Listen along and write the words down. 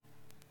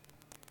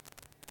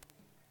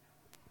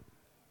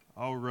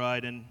All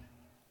right, and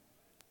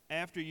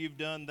after you've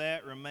done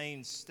that,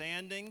 remain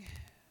standing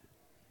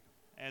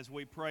as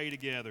we pray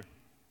together.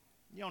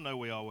 Y'all know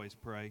we always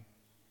pray.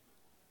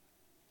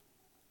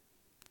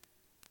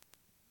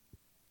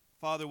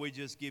 Father, we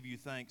just give you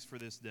thanks for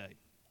this day.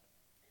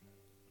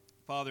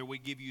 Father, we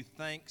give you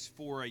thanks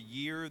for a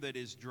year that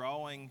is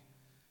drawing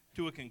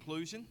to a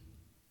conclusion.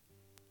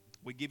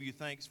 We give you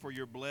thanks for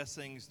your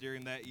blessings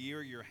during that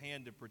year, your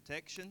hand of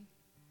protection.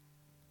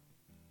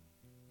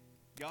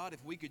 God,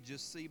 if we could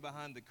just see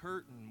behind the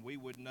curtain, we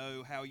would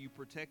know how you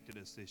protected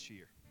us this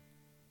year.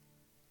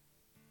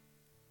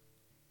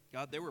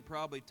 God, there were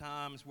probably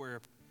times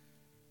where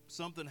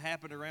something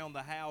happened around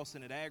the house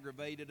and it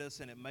aggravated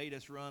us and it made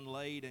us run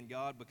late, and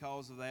God,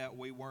 because of that,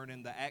 we weren't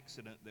in the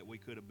accident that we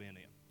could have been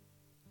in.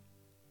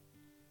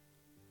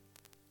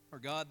 Or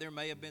God, there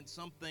may have been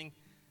something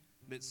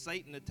that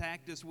Satan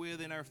attacked us with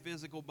in our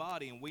physical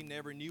body and we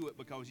never knew it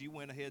because you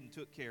went ahead and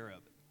took care of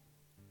it.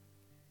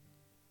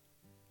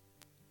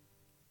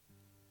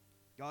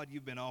 God,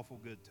 you've been awful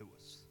good to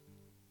us.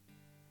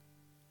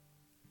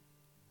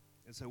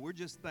 And so we're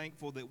just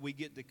thankful that we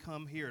get to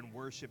come here and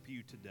worship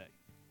you today.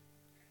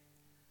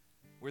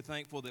 We're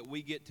thankful that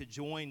we get to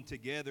join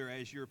together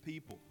as your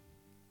people,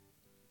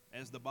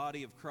 as the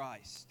body of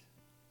Christ.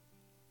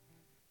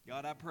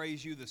 God, I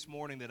praise you this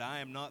morning that I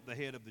am not the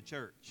head of the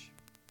church.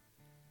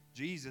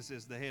 Jesus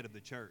is the head of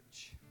the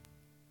church.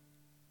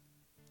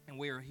 And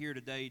we are here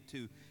today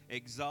to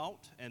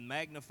exalt and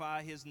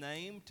magnify his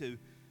name, to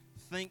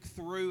think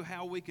through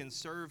how we can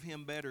serve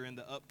him better in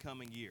the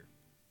upcoming year.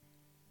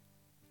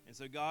 And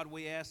so, God,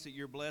 we ask that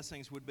your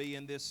blessings would be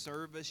in this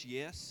service,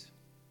 yes.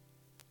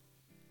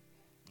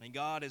 And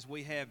God, as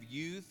we have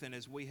youth and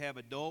as we have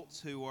adults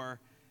who are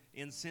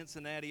in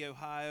Cincinnati,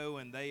 Ohio,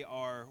 and they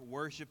are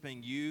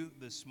worshiping you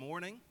this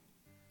morning,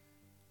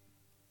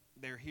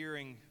 they're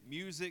hearing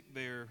music,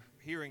 they're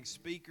hearing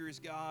speakers,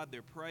 God,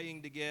 they're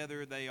praying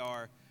together, they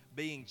are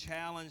being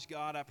challenged.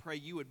 God, I pray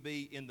you would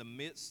be in the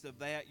midst of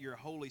that. Your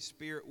Holy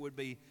Spirit would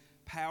be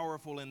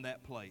powerful in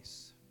that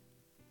place.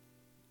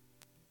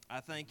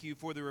 I thank you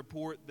for the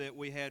report that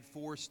we had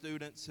 4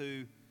 students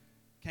who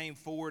came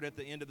forward at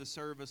the end of the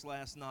service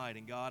last night.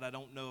 And God, I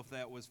don't know if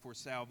that was for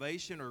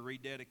salvation or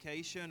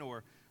rededication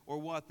or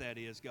what that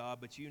is, God,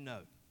 but you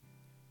know.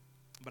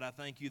 But I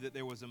thank you that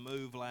there was a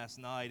move last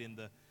night in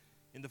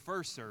the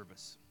first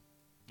service.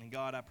 And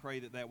God, I pray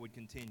that that would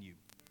continue.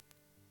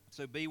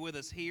 So be with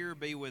us here,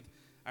 be with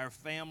our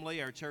family,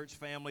 our church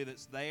family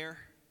that's there.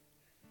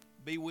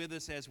 Be with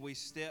us as we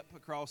step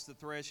across the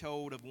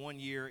threshold of one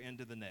year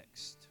into the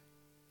next.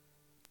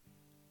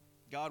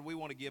 God, we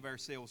want to give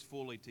ourselves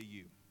fully to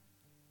you.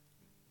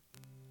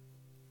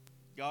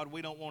 God,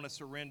 we don't want to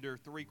surrender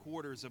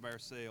 3/4 of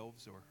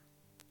ourselves or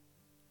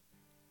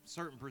a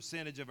certain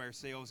percentage of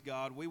ourselves.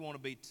 God, we want to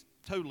be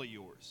totally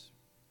yours.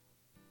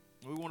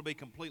 We want to be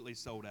completely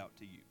sold out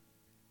to you.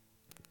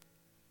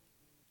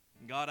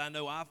 God, I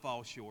know I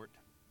fall short.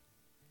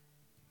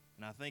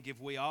 And I think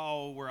if we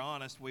all were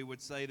honest, we would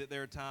say that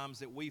there are times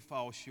that we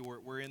fall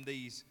short. We're in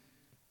these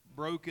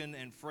broken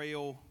and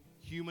frail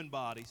human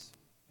bodies.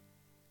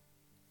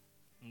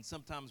 And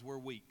sometimes we're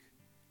weak.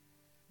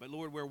 But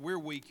Lord, where we're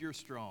weak, you're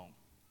strong.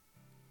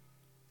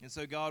 And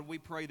so, God, we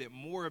pray that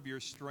more of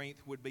your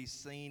strength would be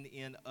seen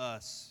in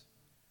us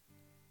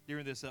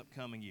during this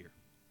upcoming year.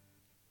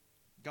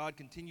 God,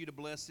 continue to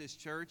bless this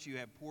church. You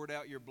have poured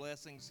out your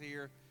blessings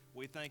here.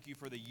 We thank you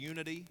for the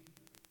unity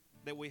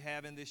that we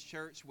have in this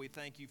church. We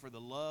thank you for the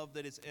love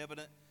that is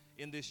evident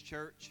in this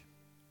church.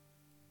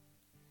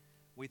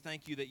 We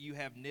thank you that you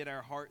have knit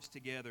our hearts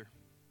together.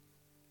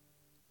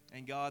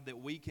 And God, that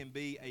we can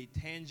be a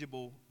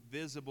tangible,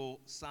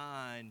 visible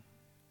sign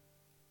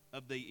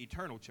of the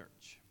eternal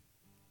church.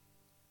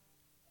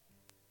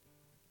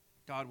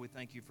 God, we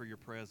thank you for your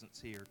presence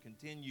here.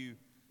 Continue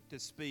to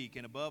speak.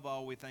 And above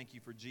all, we thank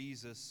you for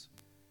Jesus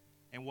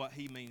and what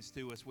he means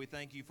to us. We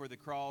thank you for the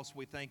cross.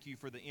 We thank you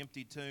for the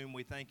empty tomb.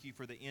 We thank you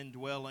for the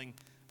indwelling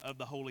of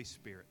the Holy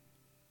Spirit.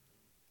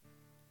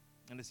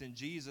 And it's in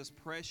Jesus'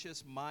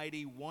 precious,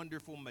 mighty,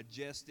 wonderful,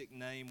 majestic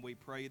name we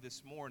pray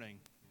this morning.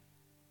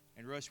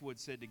 And Rushwood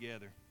said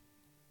together,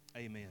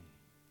 amen.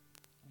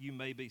 You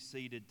may be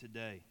seated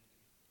today.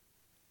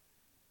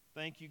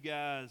 Thank you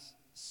guys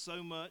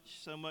so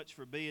much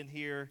for being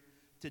here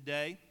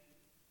today.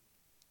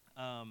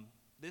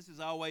 This is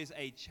always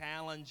a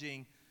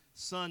challenging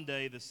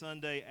Sunday, the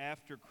Sunday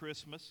after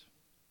Christmas.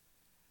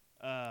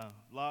 A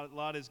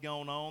lot has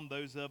gone on.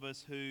 Those of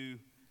us who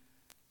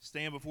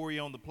stand before you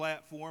on the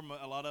platform,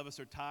 a lot of us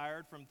are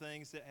tired from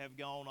things that have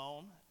gone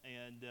on,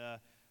 and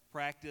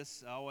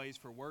practice always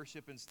for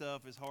worship and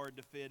stuff is hard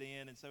to fit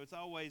in, and so it's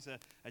always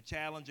a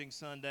challenging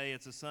Sunday.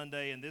 It's a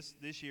Sunday, and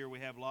this year we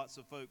have lots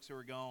of folks who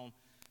are gone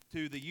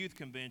to the youth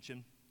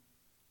convention,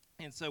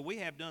 and so we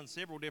have done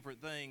several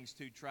different things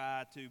to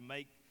try to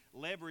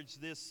leverage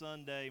this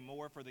Sunday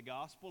more for the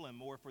gospel and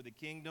more for the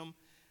kingdom.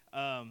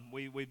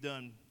 We've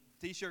done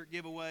T-shirt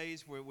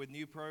giveaways with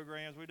new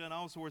programs. We've done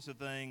all sorts of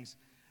things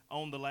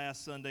on the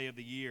last Sunday of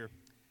the year.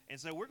 And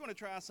so we're going to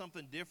try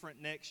something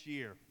different next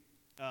year.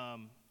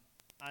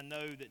 I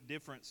know that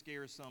different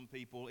scares some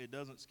people. It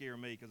doesn't scare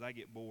me because I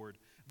get bored.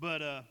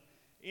 But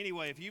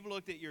anyway, if you've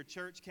looked at your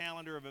church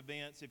calendar of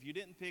events, if you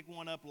didn't pick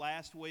one up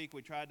last week,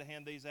 we tried to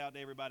hand these out to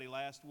everybody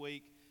last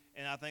week,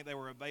 and I think they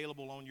were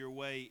available on your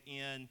way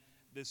in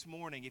this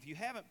morning. If you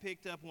haven't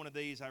picked up one of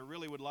these, I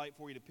really would like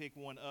for you to pick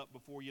one up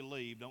before you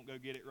leave. Don't go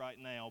get it right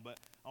now, but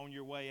on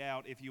your way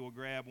out, if you will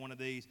grab one of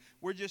these.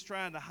 We're just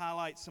trying to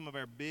highlight some of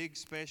our big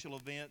special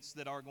events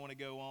that are going to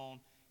go on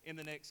in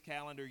the next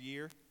calendar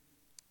year.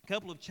 A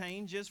couple of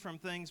changes from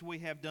things we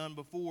have done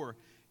before.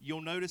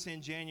 You'll notice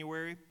in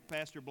January,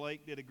 Pastor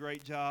Blake did a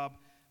great job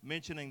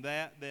mentioning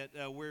that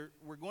we're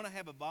going to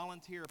have a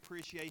Volunteer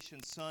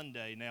Appreciation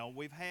Sunday. Now,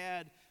 we've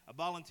had a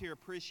Volunteer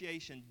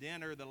Appreciation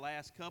Dinner the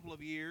last couple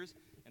of years,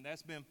 and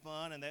that's been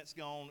fun, and that's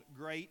gone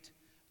great.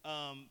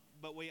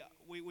 But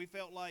we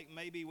felt like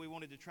maybe we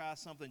wanted to try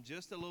something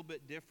just a little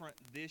bit different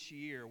this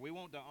year. We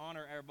want to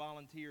honor our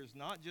volunteers,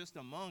 not just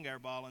among our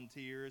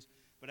volunteers,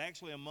 but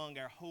actually among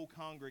our whole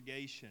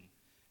congregation.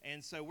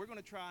 And so we're going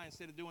to try,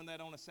 instead of doing that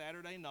on a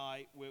Saturday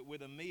night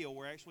with a meal,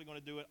 we're actually going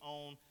to do it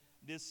on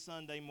this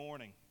Sunday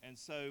morning. And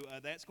so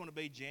that's going to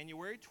be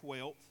January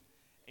 12th.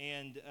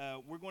 And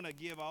we're going to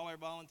give all our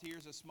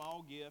volunteers a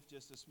small gift,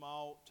 just a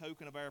small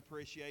token of our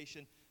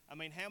appreciation. I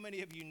mean, how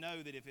many of you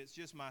know that if it's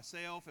just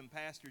myself and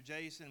Pastor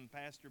Jason and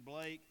Pastor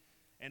Blake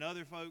and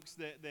other folks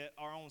that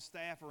are on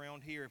staff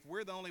around here, if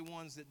we're the only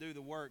ones that do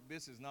the work,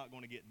 this is not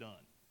going to get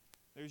done.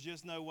 There's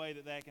just no way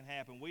that can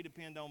happen. We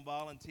depend on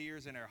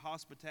volunteers in our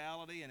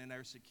hospitality and in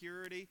our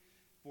security,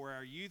 for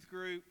our youth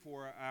group,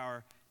 for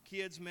our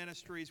kids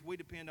ministries. We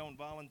depend on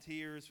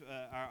volunteers,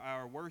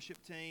 our worship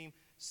team,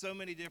 so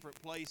many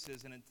different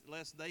places. And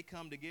unless they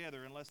come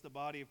together, unless the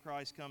body of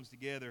Christ comes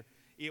together,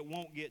 it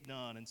won't get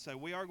done. And so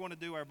we are going to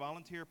do our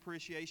Volunteer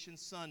Appreciation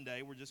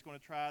Sunday. We're just going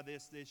to try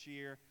this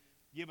year,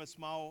 give a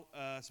small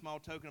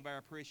token of our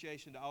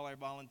appreciation to all our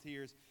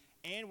volunteers.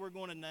 And we're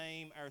going to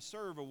name our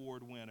Serve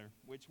Award winner,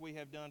 which we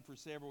have done for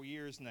several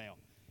years now.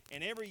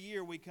 And every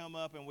year we come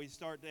up and we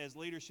start, as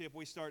leadership,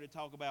 we start to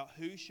talk about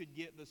who should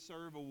get the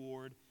Serve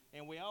Award.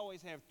 And we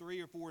always have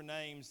 3 or 4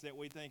 names that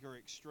we think are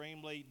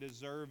extremely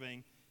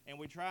deserving. And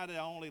we try to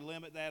only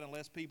limit that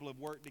unless people have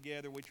worked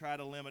together. We try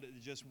to limit it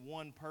to just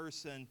one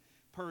person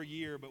per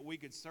year. But we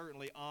could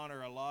certainly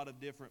honor a lot of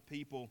different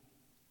people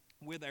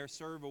with our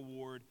Serve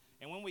Award.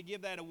 And when we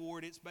give that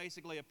award, it's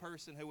basically a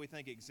person who we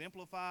think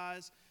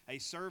exemplifies a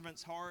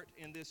servant's heart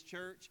in this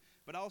church,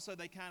 but also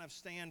they kind of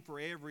stand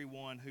for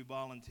everyone who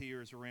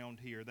volunteers around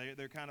here.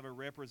 They're kind of a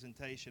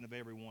representation of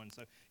everyone.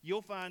 So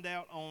you'll find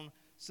out on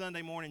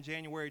Sunday morning,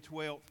 January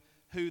 12th,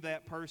 who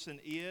that person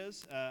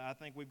is. I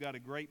think we've got a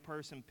great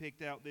person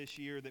picked out this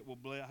year that will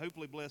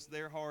hopefully bless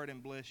their heart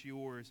and bless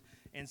yours.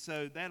 And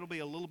so that'll be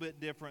a little bit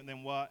different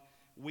than what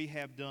we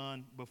have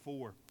done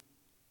before.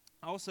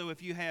 Also,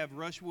 if you have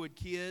Rushwood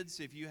kids,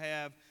 if you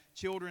have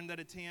children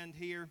that attend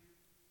here,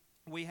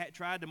 we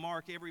tried to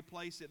mark every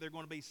place that they're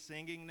going to be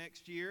singing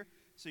next year,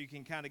 so you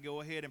can kind of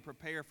go ahead and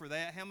prepare for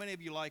that. How many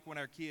of you like when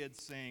our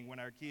kids sing, when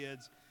our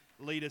kids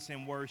lead us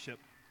in worship?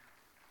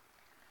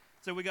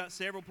 So we got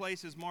several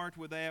places marked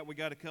with that. We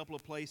got a couple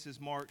of places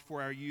marked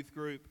for our youth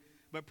group.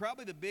 But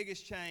probably the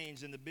biggest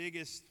change and the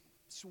biggest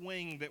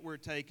swing that we're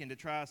taking to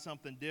try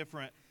something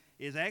different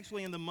is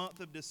actually in the month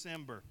of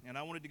December. And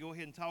I wanted to go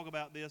ahead and talk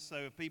about this so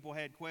if people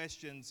had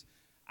questions,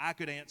 I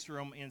could answer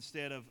them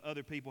instead of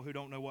other people who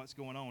don't know what's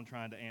going on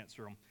trying to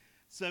answer them.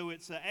 So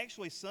it's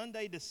actually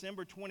Sunday,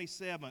 December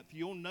 27th.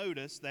 You'll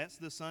notice that's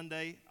the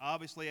Sunday,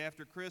 obviously,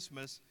 after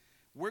Christmas.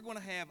 We're going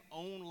to have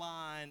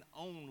online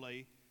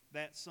only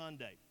that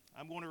Sunday.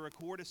 I'm going to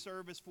record a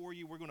service for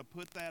you. We're going to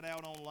put that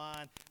out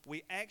online.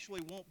 We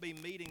actually won't be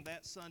meeting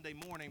that Sunday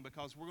morning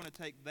because we're going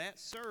to take that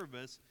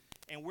service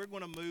and we're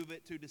going to move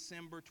it to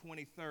December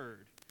 23rd.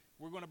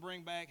 We're going to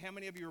bring back, how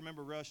many of you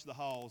remember Rush the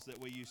Halls that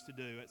we used to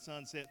do at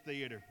Sunset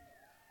Theater?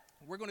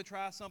 We're going to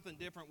try something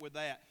different with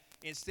that.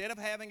 Instead of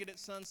having it at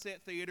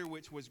Sunset Theater,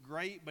 which was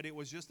great, but it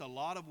was just a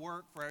lot of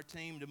work for our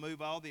team to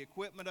move all the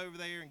equipment over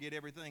there and get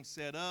everything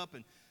set up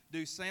and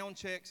do sound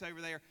checks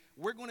over there,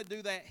 we're going to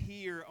do that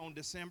here on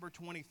December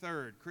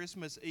 23rd,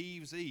 Christmas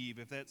Eve's Eve,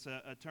 if that's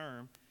a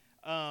term.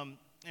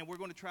 And we're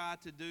going to try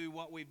to do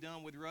what we've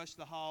done with Rush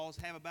the Halls,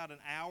 have about an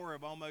hour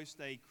of almost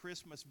a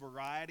Christmas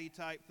variety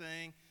type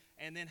thing,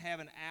 and then have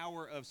an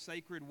hour of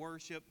sacred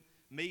worship,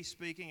 me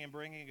speaking and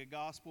bringing a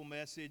gospel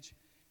message.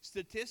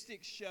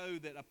 Statistics show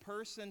that a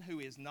person who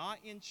is not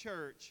in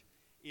church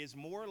is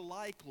more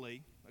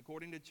likely,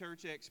 according to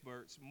church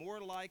experts, more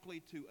likely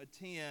to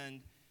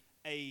attend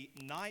a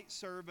night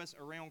service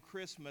around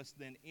Christmas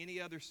than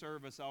any other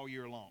service all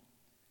year long.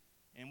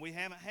 And we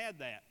haven't had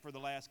that for the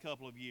last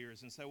couple of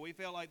years. And so we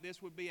felt like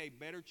this would be a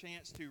better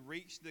chance to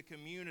reach the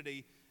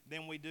community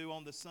than we do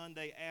on the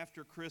Sunday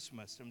after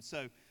Christmas. And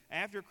so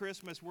after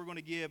Christmas, we're going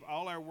to give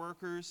all our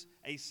workers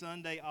a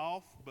Sunday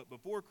off. But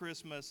before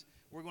Christmas,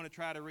 we're going to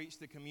try to reach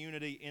the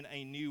community in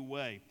a new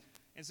way.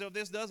 And so if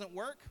this doesn't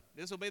work,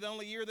 this will be the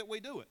only year that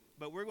we do it.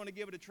 But we're going to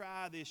give it a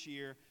try this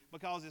year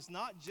because it's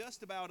not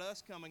just about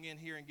us coming in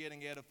here and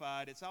getting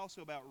edified. It's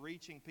also about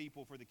reaching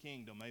people for the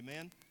kingdom.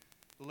 Amen?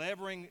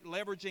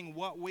 leveraging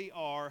what we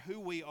are, who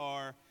we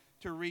are,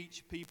 to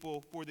reach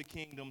people for the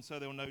kingdom so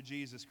they'll know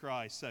Jesus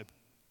Christ. So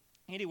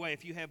anyway,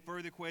 if you have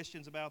further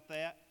questions about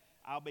that,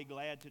 I'll be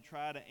glad to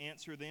try to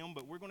answer them.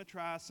 But we're going to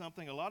try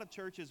something. A lot of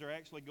churches are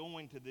actually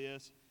going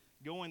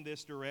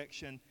this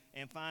direction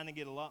and finding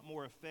it a lot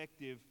more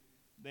effective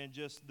than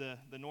just the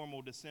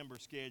normal December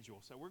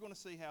schedule. So we're going to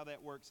see how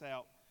that works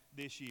out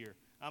this year.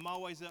 I'm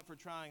always up for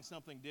trying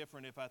something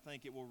different if I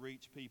think it will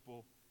reach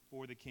people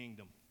for the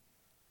kingdom.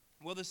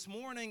 Well, this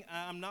morning,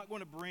 I'm not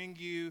going to bring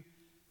you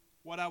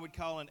what I would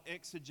call an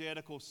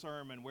exegetical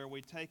sermon, where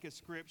we take a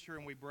scripture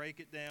and we break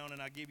it down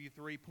and I give you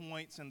 3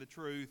 points and the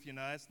truth. You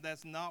know,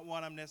 that's not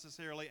what I'm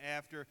necessarily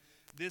after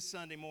this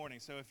Sunday morning.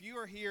 So if you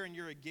are here and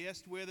you're a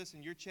guest with us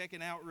and you're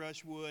checking out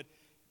Rushwood,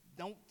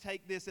 don't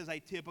take this as a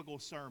typical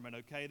sermon,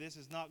 okay? This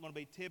is not going to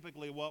be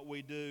typically what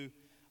we do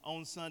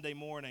on Sunday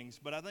mornings.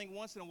 But I think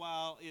once in a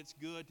while it's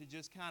good to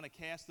just kind of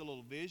cast a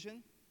little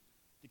vision,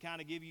 to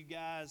kind of give you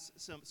guys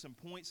some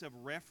points of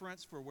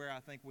reference for where I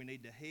think we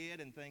need to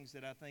head and things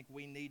that I think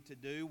we need to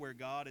do, where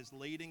God is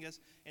leading us.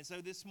 And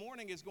so this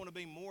morning is going to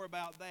be more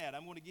about that.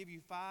 I'm going to give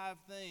you 5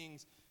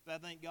 things that I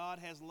think God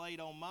has laid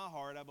on my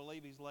heart. I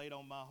believe He's laid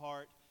on my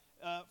heart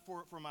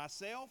for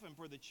myself and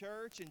for the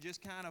church, and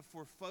just kind of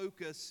for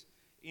focus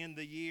in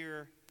the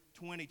year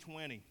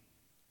 2020.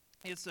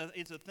 It's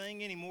a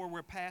thing anymore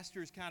where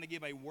pastors kind of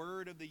give a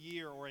word of the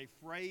year or a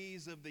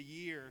phrase of the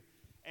year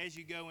as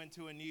you go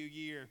into a new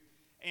year.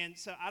 And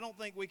so I don't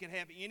think we could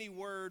have any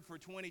word for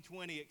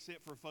 2020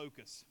 except for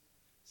focus.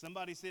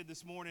 Somebody said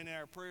this morning in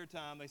our prayer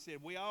time, they said,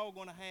 we all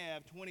going to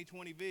have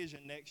 2020 vision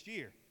next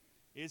year.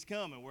 It's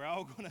coming. We're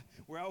all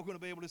going to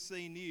be able to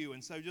see new.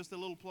 And so just a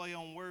little play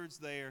on words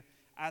there.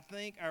 I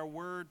think our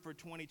word for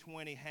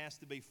 2020 has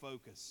to be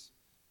focus.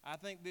 I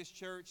think this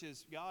church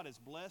God has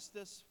blessed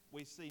us.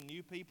 We see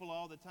new people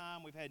all the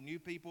time. We've had new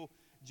people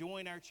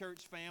join our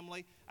church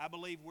family. I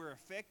believe we're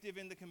effective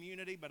in the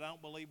community, but I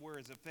don't believe we're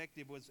as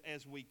effective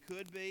as we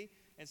could be.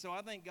 And so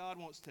I think God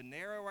wants to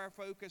narrow our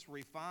focus,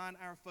 refine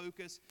our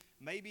focus,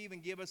 maybe even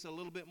give us a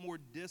little bit more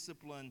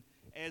discipline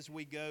as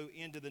we go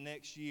into the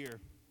next year.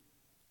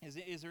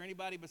 Is there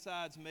anybody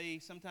besides me?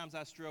 Sometimes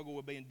I struggle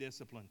with being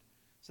disciplined.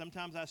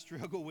 Sometimes I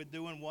struggle with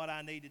doing what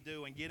I need to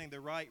do and getting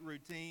the right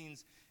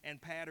routines and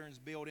patterns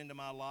built into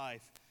my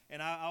life.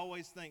 And I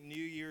always think New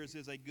Year's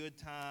is a good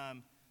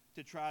time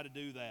to try to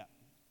do that.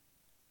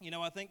 You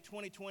know, I think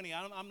 2020,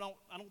 I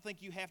don't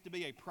think you have to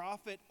be a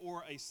prophet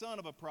or a son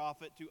of a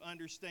prophet to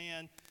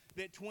understand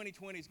that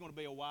 2020 is going to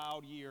be a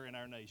wild year in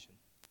our nation.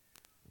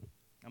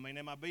 I mean,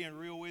 am I being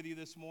real with you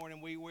this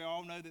morning? We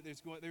all know that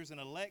there's an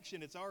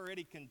election. It's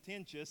already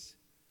contentious,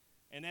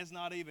 and that's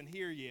not even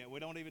here yet. We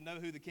don't even know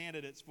who the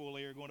candidates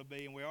fully are going to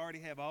be, and we already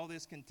have all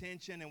this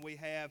contention, and we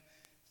have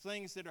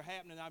things that are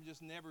happening I've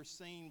just never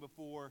seen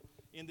before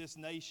in this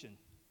nation.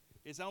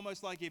 It's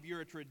almost like if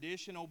you're a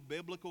traditional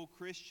biblical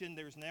Christian,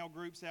 there's now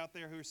groups out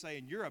there who are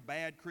saying you're a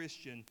bad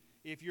Christian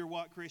if you're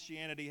what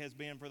Christianity has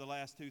been for the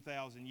last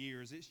 2,000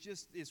 years.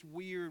 It's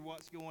weird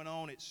what's going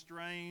on. It's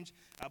strange.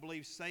 I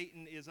believe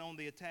Satan is on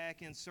the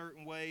attack in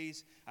certain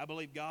ways. I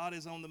believe God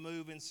is on the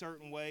move in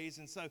certain ways.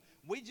 And so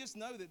we just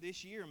know that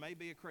this year may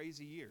be a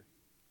crazy year.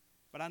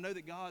 But I know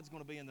that God's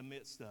going to be in the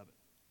midst of it.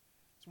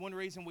 It's one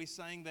reason we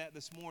sang that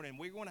this morning.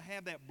 We're going to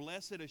have that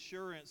blessed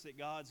assurance that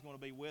God's going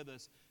to be with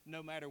us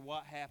no matter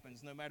what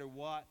happens, no matter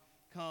what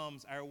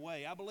comes our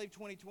way. I believe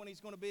 2020 is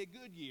going to be a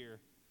good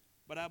year,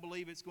 but I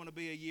believe it's going to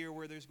be a year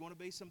where there's going to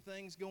be some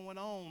things going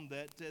on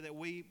that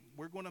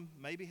we're going to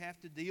maybe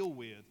have to deal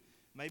with.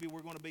 Maybe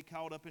we're going to be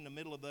caught up in the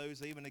middle of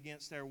those even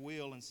against our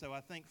will. And so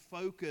I think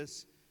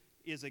focus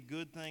is a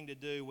good thing to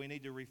do. We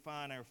need to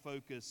refine our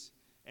focus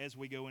as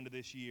we go into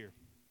this year.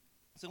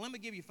 So let me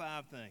give you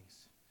 5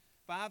 things.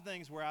 5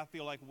 things where I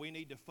feel like we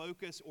need to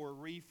focus or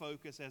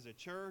refocus as a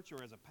church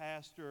or as a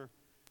pastor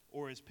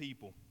or as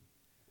people.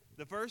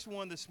 The first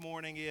one this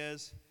morning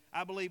is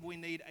I believe we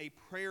need a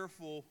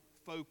prayerful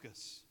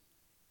focus.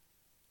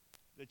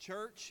 The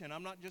church, and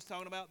I'm not just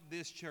talking about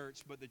this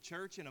church, but the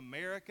church in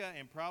America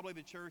and probably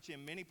the church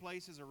in many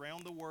places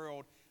around the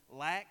world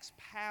lacks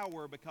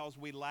power because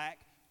we lack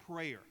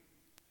prayer.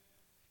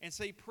 And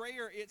see,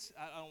 prayer,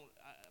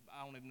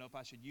 I don't even know if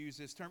I should use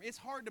this term. It's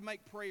hard to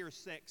make prayer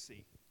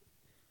sexy.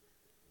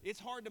 It's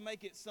hard to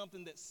make it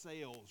something that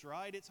sells,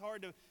 right? It's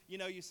hard to,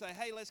 you say,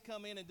 hey, let's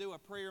come in and do a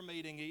prayer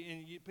meeting.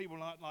 And people are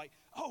not like,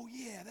 oh,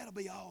 yeah, that'll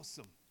be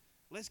awesome.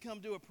 Let's come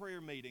do a prayer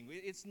meeting.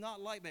 It's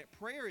not like that.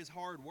 Prayer is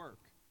hard work.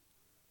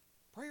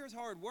 Prayer is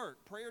hard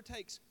work. Prayer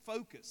takes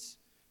focus.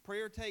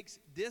 Prayer takes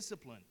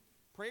discipline.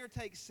 Prayer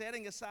takes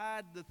setting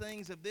aside the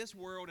things of this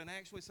world and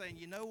actually saying,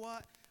 you know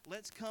what?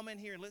 Let's come in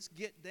here and let's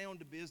get down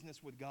to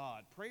business with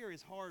God. Prayer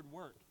is hard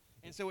work.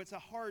 And so it's a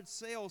hard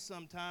sell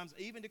sometimes,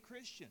 even to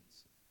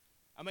Christians.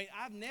 I mean,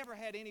 I've never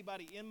had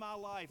anybody in my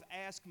life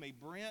ask me,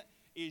 Brent,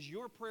 is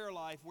your prayer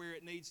life where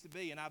it needs to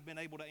be? And I've been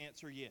able to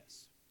answer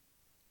yes.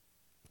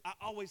 I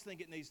always think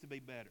it needs to be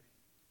better.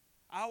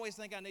 I always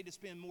think I need to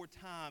spend more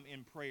time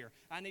in prayer.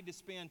 I need to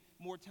spend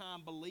more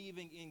time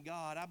believing in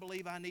God. I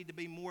believe I need to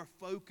be more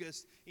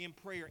focused in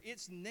prayer.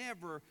 It's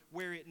never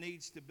where it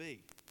needs to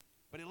be,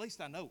 but at least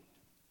I know it.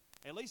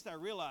 At least I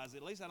realize it.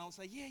 At least I don't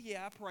say,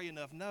 yeah, I pray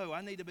enough. No,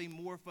 I need to be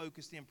more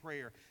focused in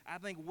prayer. I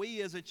think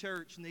we as a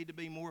church need to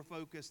be more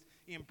focused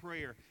in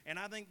prayer. And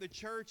I think the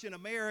church in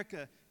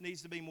America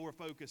needs to be more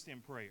focused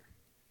in prayer.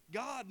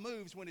 God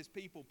moves when his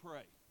people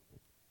pray.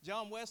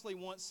 John Wesley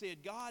once said,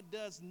 God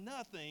does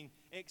nothing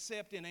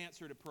except in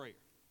answer to prayer.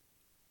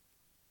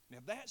 Now,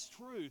 if that's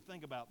true,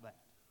 think about that.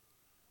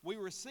 We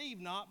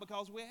receive not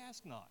because we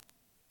ask not.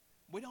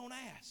 We don't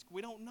ask.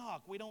 We don't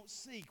knock. We don't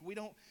seek. We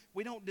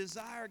don't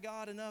desire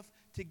God enough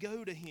to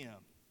go to him.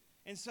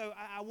 And so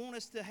I want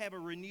us to have a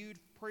renewed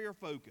prayer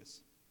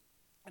focus.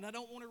 And I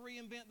don't want to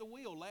reinvent the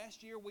wheel.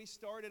 Last year we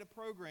started a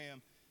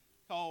program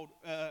called,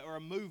 or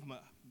a movement,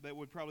 that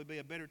would probably be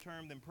a better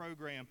term than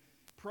program,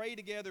 Pray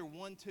Together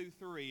 1, 2,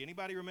 3.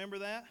 Anybody remember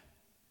that?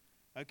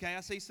 Okay,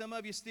 I see some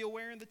of you still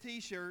wearing the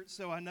t-shirts,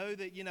 so I know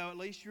that, at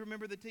least you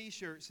remember the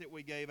t-shirts that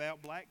we gave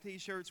out, black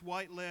t-shirts,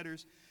 white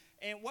letters.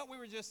 And what we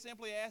were just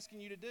simply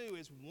asking you to do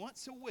is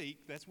once a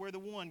week, that's where the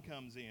one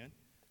comes in,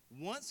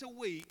 once a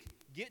week,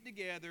 get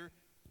together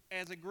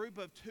as a group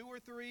of 2 or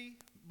 3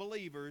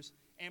 believers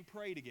and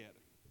pray together.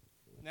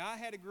 Now, I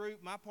had a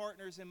group, my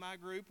partners in my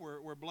group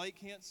were Blake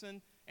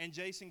Henson and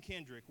Jason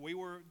Kendrick. We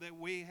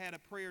had a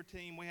prayer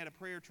team, we had a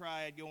prayer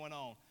triad going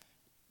on.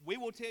 We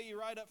will tell you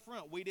right up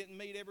front, we didn't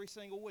meet every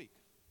single week.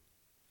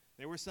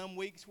 There were some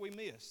weeks we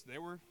missed.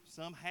 There were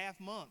some half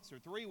months or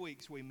 3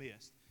 weeks we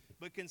missed.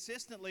 But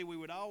consistently, we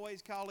would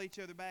always call each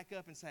other back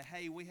up and say,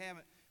 hey, we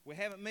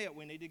haven't met.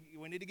 We need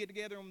to get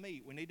together and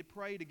meet. We need to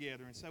pray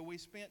together. And so we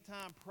spent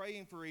time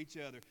praying for each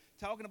other,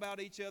 talking about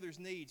each other's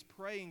needs,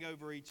 praying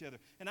over each other.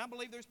 And I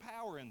believe there's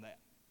power in that.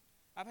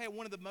 I've had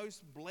one of the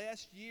most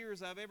blessed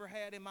years I've ever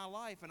had in my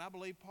life, and I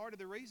believe part of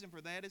the reason for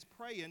that is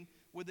praying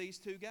with these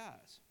 2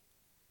 guys.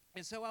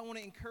 And so I want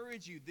to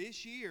encourage you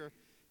this year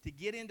to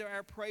get into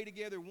our Pray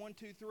Together 1,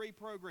 2, 3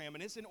 program.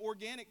 And it's an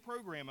organic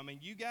program. I mean,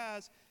 you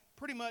guys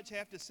pretty much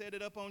have to set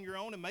it up on your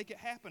own and make it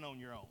happen on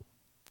your own.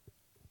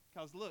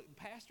 Because look,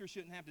 pastors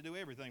shouldn't have to do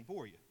everything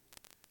for you.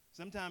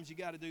 Sometimes you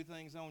got to do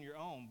things on your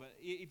own. But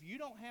if you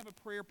don't have a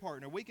prayer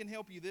partner, we can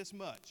help you this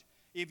much.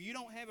 If you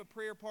don't have a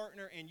prayer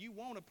partner and you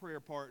want a prayer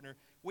partner,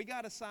 we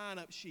got a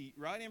sign-up sheet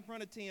right in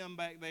front of Tim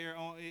back there.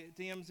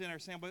 Tim's in our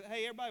sound booth.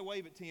 Hey, everybody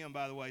wave at Tim,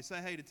 by the way.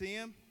 Say hey to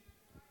Tim.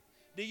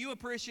 Do you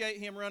appreciate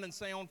him running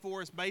sound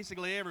for us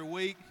basically every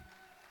week?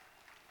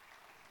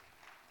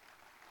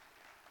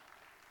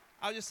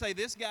 I'll just say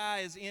this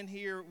guy is in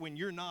here when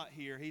you're not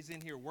here. He's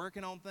in here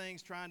working on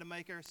things, trying to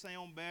make our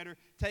sound better,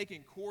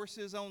 taking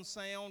courses on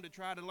sound to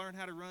try to learn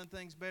how to run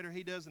things better.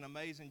 He does an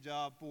amazing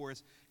job for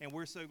us, and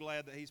we're so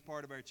glad that he's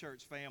part of our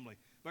church family.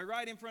 But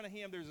right in front of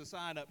him, there's a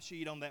sign-up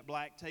sheet on that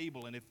black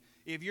table, and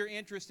if you're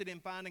interested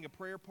in finding a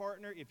prayer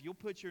partner, if you'll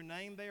put your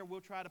name there,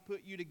 we'll try to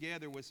put you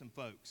together with some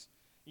folks.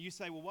 You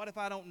say, well, what if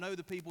I don't know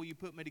the people you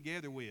put me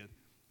together with?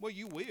 Well,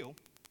 you will.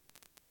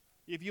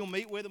 If you'll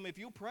meet with them, if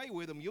you'll pray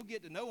with them, you'll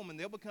get to know them, and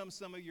they'll become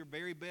some of your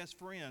very best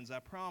friends, I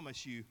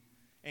promise you,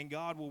 and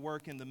God will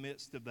work in the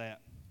midst of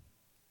that.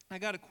 I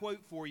got a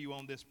quote for you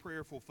on this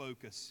prayerful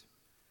focus.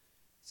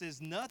 It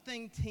says,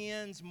 nothing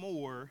tends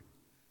more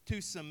to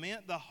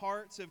cement the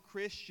hearts of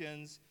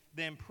Christians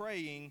than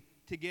praying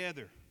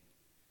together.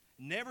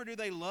 Never do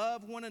they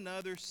love one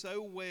another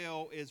so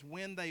well as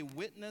when they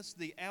witness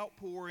the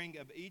outpouring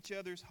of each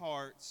other's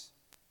hearts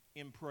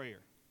in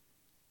prayer.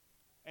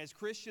 As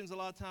Christians, a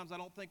lot of times I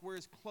don't think we're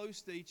as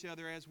close to each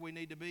other as we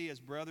need to be as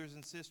brothers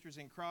and sisters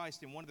in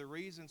Christ. And one of the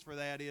reasons for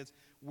that is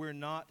we're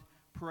not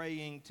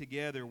praying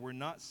together. We're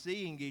not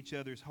seeing each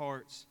other's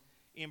hearts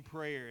in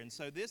prayer. And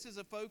so this is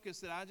a focus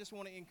that I just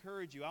want to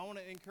encourage you. I want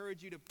to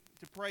encourage you to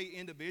pray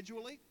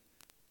individually,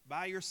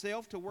 by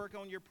yourself, to work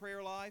on your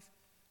prayer life.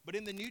 But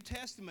in the New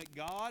Testament,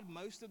 God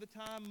most of the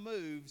time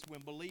moves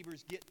when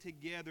believers get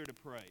together to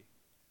pray.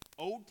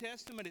 Old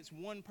Testament, it's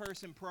one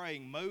person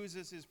praying.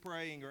 Moses is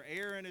praying, or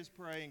Aaron is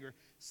praying, or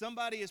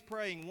somebody is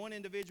praying, one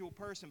individual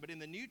person. But in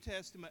the New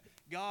Testament,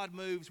 God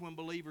moves when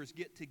believers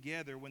get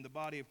together, when the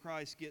body of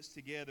Christ gets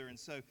together. And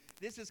so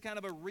this is kind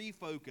of a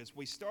refocus.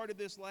 We started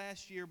this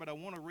last year, but I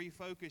want to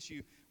refocus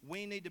you.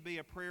 We need to be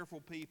a prayerful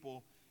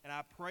people, and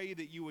I pray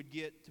that you would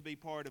get to be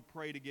part of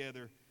Pray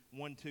Together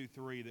 1, 2,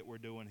 3 that we're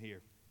doing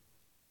here.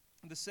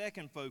 The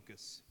second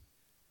focus,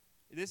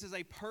 this is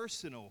a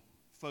personal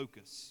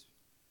focus.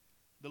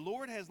 The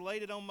Lord has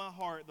laid it on my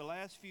heart the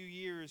last few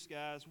years,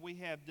 guys. We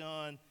have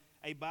done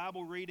a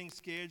Bible reading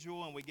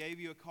schedule, and we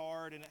gave you a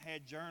card, and it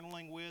had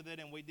journaling with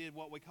it, and we did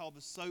what we call the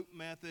SOAP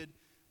method,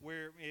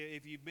 where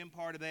if you've been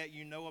part of that,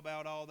 you know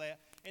about all that.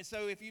 And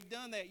so if you've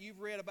done that,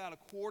 you've read about a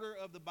quarter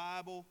of the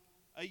Bible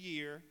a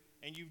year,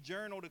 and you've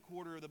journaled a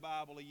quarter of the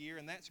Bible a year,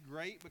 and that's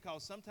great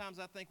because sometimes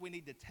I think we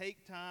need to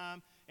take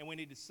time, and we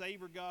need to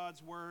savor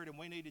God's Word, and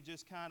we need to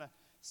just kind of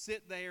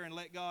sit there and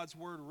let God's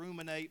Word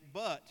ruminate.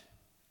 But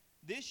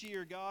this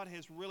year, God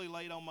has really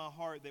laid on my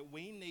heart that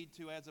we need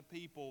to, as a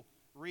people,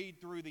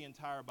 read through the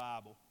entire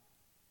Bible.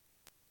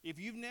 If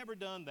you've never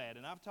done that,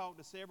 and I've talked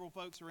to several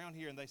folks around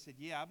here, and they said,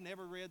 yeah, I've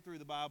never read through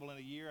the Bible in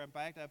a year. In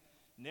fact, I've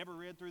never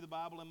read through the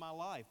Bible in my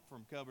life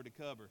from cover to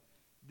cover.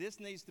 This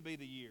needs to be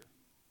the year.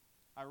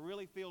 I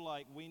really feel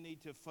like we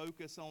need to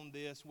focus on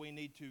this. We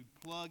need to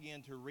plug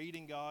into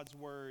reading God's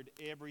Word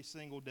every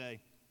single day.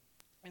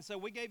 And so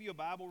we gave you a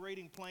Bible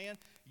reading plan.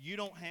 You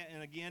don't have,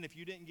 and again, if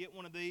you didn't get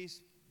one of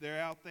these,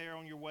 they're out there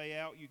on your way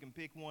out. You can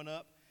pick one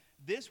up.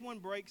 This one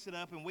breaks it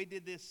up, and we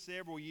did this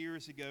several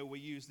years ago. We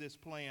used this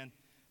plan.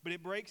 But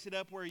it breaks it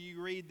up where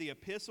you read the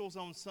epistles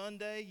on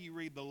Sunday, you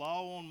read the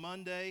law on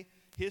Monday,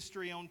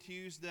 history on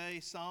Tuesday,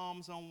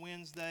 Psalms on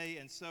Wednesday,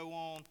 and so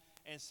on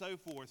and so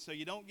forth. So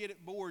you don't get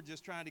it bored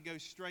just trying to go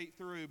straight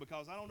through,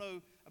 because I don't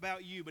know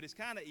about you, but it's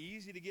kind of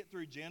easy to get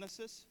through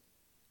Genesis.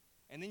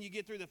 And then you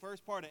get through the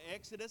first part of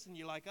Exodus, and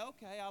you're like,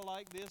 okay, I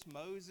like this,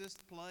 Moses,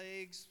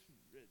 plagues,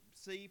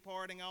 sea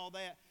parting, all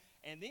that.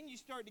 And then you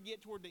start to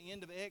get toward the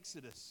end of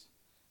Exodus.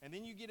 And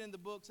then you get in the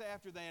books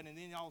after that, and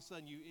then all of a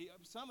sudden,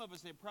 some of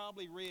us have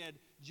probably read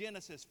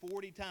Genesis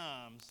 40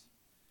 times,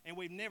 and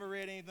we've never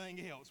read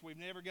anything else. We've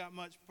never got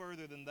much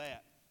further than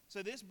that.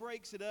 So this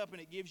breaks it up,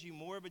 and it gives you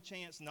more of a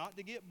chance not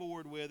to get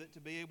bored with it, to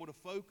be able to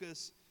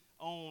focus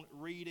on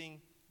reading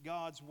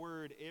God's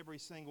Word every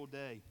single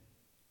day.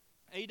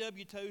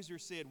 A.W. Tozer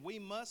said, we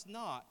must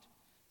not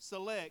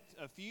select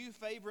a few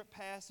favorite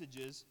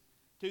passages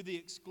to the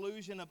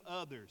exclusion of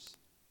others.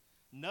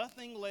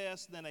 Nothing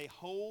less than a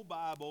whole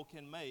Bible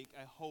can make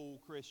a whole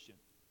Christian.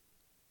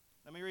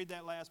 Let me read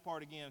that last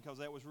part again, because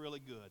that was really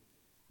good.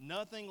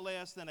 Nothing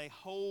less than a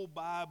whole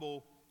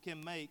Bible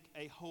can make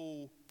a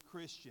whole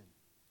Christian.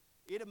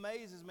 It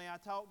amazes me. I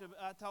talk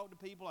to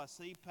people. I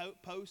see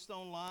posts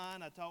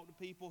online. I talk to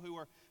people who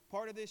are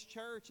part of this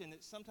church, and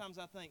sometimes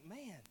I think,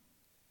 man,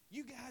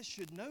 you guys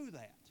should know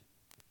that.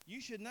 You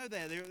should know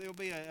that. There'll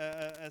be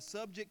a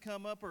subject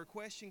come up or a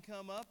question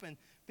come up, and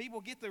people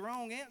get the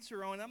wrong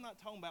answer on it. I'm not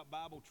talking about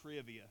Bible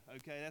trivia,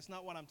 okay? That's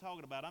not what I'm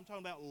talking about. I'm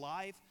talking about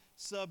life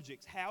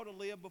subjects, how to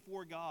live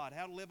before God,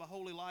 how to live a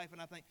holy life.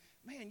 And I think,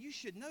 man, you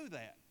should know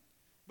that.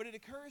 But it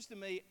occurs to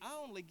me, I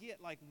only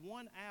get like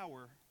 1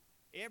 hour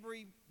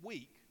every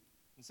week,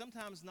 and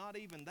sometimes not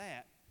even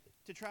that,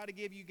 to try to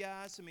give you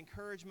guys some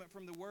encouragement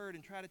from the Word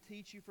and try to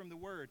teach you from the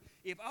Word.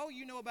 If all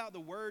you know about the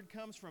Word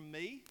comes from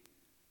me,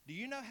 do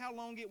you know how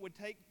long it would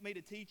take me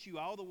to teach you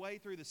all the way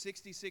through the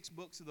 66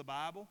 books of the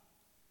Bible?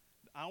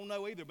 I don't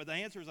know either, but the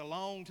answer is a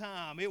long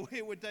time.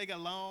 It would take a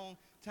long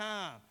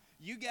time.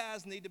 You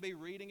guys need to be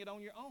reading it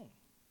on your own.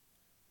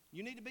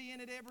 You need to be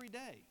in it every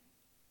day.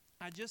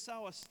 I just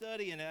saw a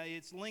study, and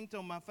it's linked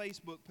on my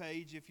Facebook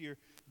page if you're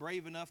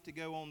brave enough to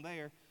go on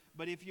there.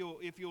 But if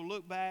you'll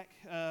look back,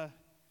 a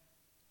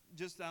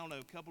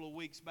couple of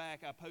weeks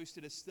back, I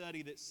posted a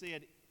study that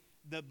said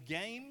the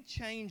game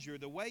changer,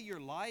 the way your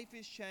life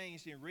is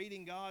changed in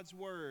reading God's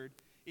Word,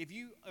 if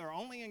you are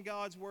only in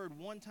God's Word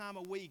one time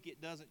a week,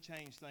 it doesn't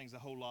change things a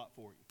whole lot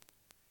for you.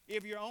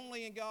 If you're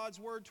only in God's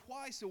Word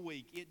twice a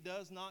week, it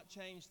does not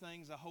change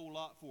things a whole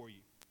lot for you.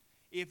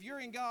 If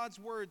you're in God's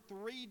Word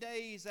 3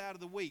 days out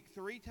of the week,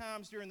 3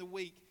 times during the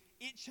week,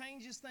 it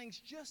changes things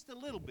just a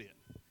little bit.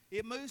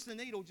 It moves the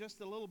needle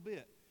just a little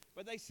bit.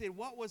 But they said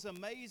what was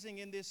amazing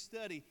in this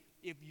study,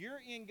 if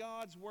you're in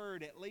God's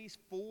Word at least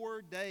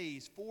 4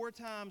 days, 4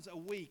 times a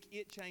week,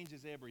 it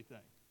changes everything.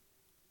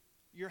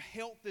 Your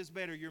health is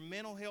better. Your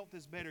mental health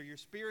is better. Your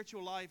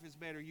spiritual life is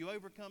better. You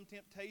overcome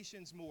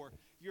temptations more.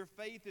 Your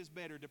faith is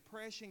better.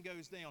 Depression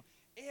goes down.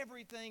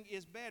 Everything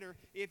is better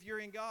if you're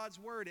in God's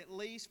Word at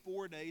least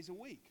 4 days a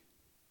week.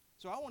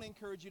 So I want to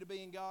encourage you to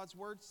be in God's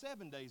Word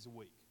 7 days a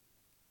week.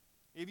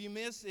 If you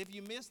miss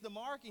the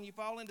mark and you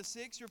fall into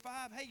 6 or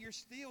 5, hey, you're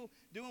still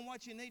doing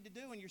what you need to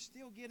do, and you're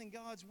still getting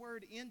God's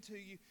Word into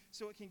you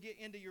so it can get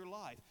into your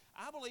life.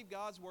 I believe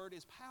God's Word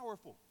is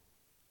powerful.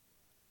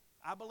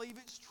 I believe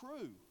it's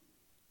true.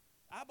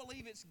 I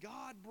believe it's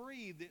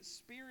God-breathed, it's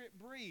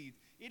Spirit-breathed.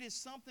 It is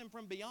something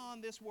from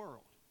beyond this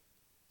world.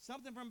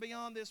 Something from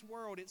beyond this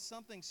world. It's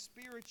something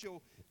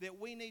spiritual that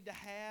we need to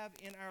have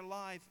in our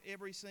life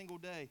every single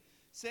day.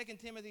 2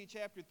 Timothy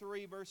chapter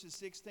 3, verses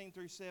 16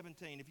 through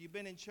 17. If you've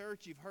been in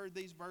church, you've heard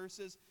these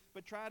verses,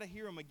 but try to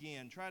hear them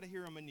again. Try to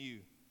hear them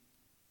anew.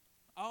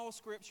 All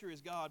Scripture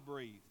is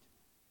God-breathed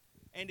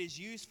and is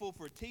useful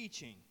for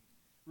teaching,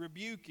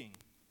 rebuking,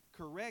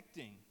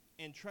 correcting,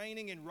 and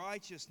training in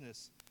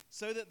righteousness,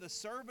 so that the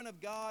servant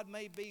of God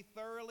may be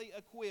thoroughly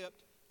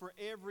equipped for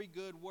every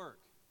good work.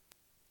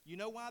 You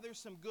know why there's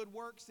some good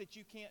works that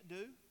you can't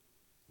do?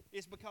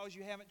 It's because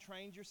you haven't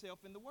trained yourself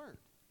in the Word.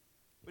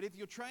 But if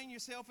you'll train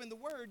yourself in the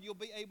Word, you'll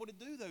be able to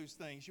do those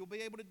things. You'll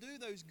be able to do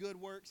those good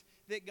works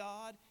that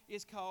God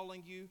is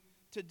calling you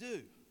to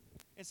do.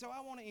 And so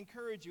I want to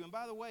encourage you. And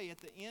by the way, at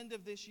the end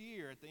of this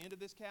year, at the end of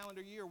this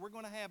calendar year, we're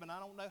going to have, and I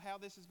don't know how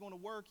this is going to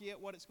work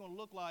yet, what it's going to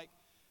look like,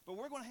 but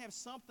we're going to have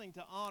something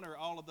to honor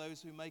all of those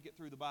who make it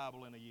through the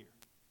Bible in a year.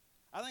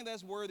 I think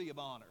that's worthy of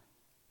honor.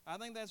 I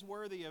think that's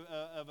worthy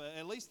of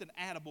at least an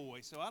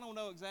attaboy. So I don't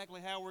know exactly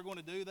how we're going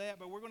to do that,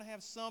 but we're going to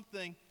have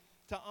something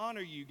to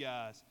honor you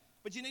guys.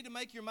 But you need to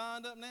make your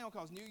mind up now,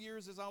 because New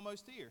Year's is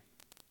almost here.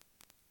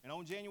 And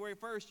on January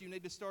 1st, you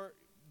need to start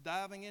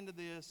diving into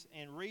this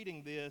and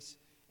reading this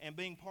and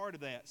being part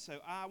of that. So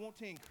I want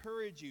to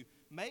encourage you,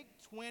 make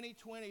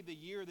 2020 the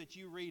year that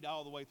you read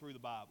all the way through the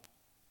Bible.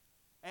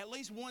 At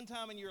least one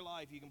time in your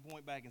life you can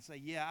point back and say,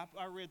 yeah,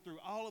 I read through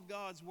all of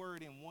God's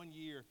Word in 1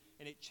 year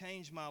and it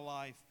changed my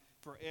life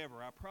forever.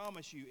 I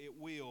promise you it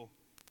will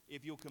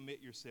if you'll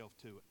commit yourself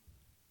to it.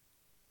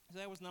 So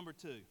that was number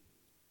 2.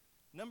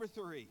 Number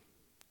 3,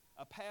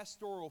 a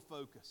pastoral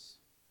focus.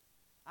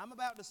 I'm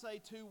about to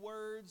say 2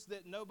 words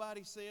that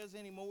nobody says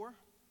anymore.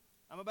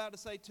 I'm about to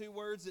say 2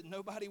 words that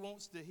nobody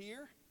wants to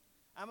hear.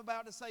 I'm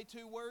about to say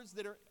 2 words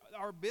that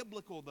are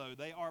biblical, though.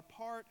 They are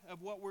part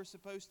of what we're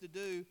supposed to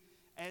do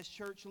as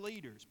church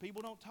leaders.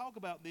 People don't talk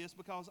about this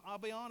because, I'll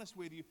be honest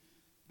with you,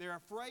 they're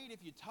afraid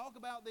if you talk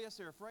about this,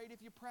 they're afraid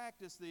if you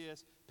practice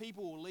this,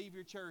 people will leave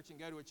your church and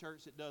go to a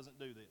church that doesn't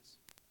do this.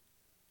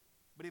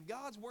 But if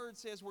God's Word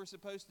says we're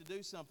supposed to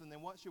do something,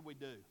 then what should we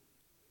do?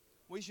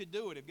 We should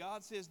do it. If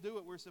God says do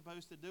it, we're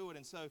supposed to do it.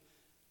 And so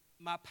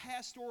my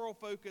pastoral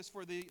focus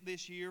for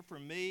this year, for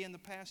me and the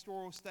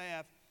pastoral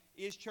staff,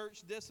 is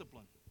church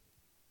discipline.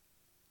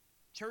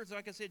 Church,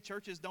 like I said,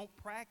 churches don't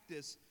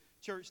practice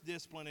church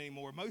discipline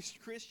anymore.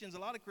 Most Christians, a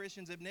lot of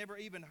Christians have never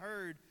even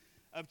heard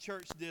of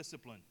church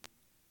discipline.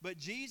 But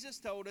Jesus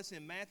told us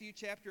in Matthew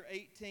chapter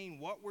 18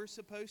 what we're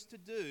supposed to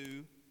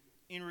do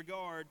in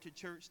regard to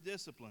church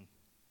discipline.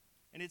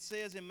 And it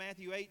says in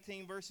Matthew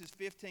 18 verses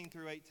 15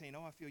 through 18,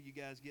 I feel you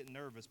guys getting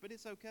nervous, but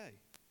it's okay.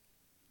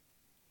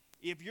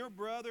 If your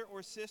brother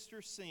or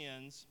sister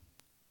sins,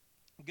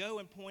 go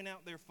and point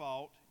out their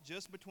fault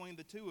just between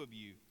the two of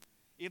you.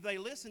 If they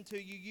listen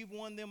to you, you've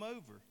won them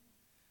over.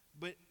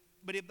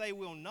 But if they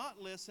will not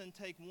listen,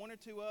 take 1 or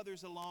 2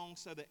 others along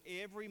so that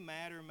every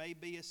matter may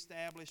be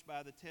established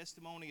by the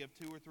testimony of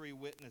 2 or 3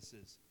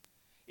 witnesses.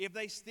 If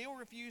they still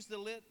refuse to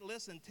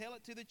listen, tell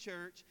it to the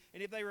church.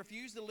 And if they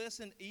refuse to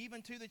listen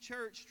even to the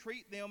church,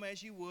 treat them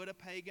as you would a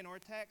pagan or a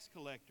tax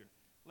collector.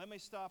 Let me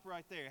stop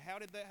right there.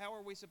 How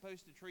are we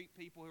supposed to treat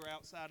people who are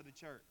outside of the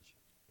church?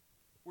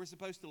 We're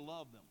supposed to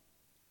love them.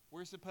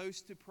 We're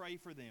supposed to pray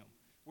for them.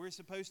 We're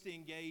supposed to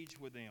engage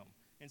with them.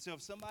 And so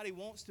if somebody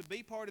wants to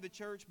be part of the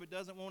church but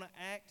doesn't want to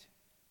act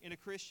in a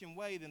Christian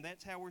way, then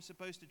that's how we're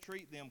supposed to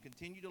treat them.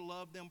 Continue to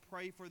love them,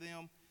 pray for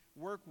them,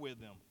 work with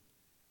them.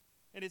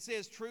 And it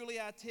says, truly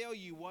I tell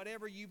you,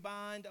 whatever you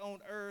bind on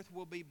earth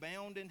will be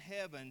bound in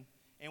heaven,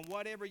 and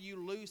whatever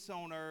you loose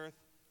on earth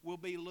will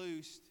be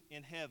loosed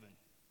in heaven.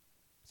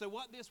 So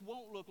what this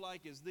won't look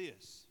like is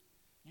this.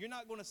 You're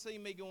not going to see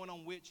me going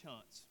on witch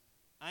hunts.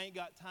 I ain't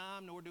got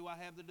time, nor do I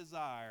have the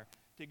desire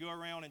to go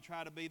around and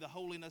try to be the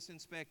holiness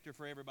inspector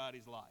for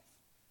everybody's life.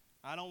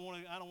 I don't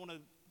want to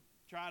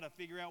try to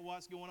figure out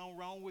what's going on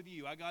wrong with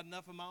you. I got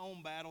enough of my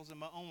own battles and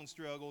my own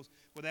struggles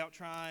without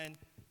trying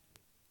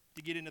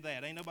to get into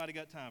that. Ain't nobody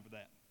got time for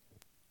that.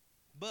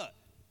 But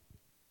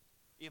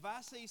if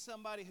I see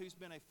somebody who's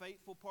been a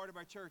faithful part of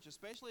our church,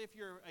 especially if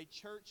you're a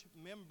church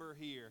member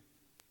here,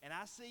 and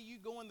I see you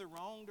going the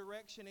wrong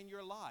direction in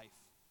your life,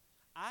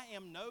 I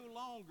am no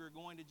longer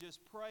going to just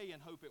pray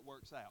and hope it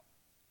works out.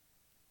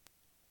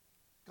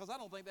 Because I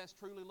don't think that's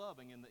truly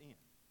loving in the end.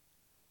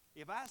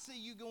 If I see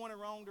you going the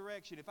wrong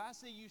direction, if I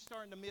see you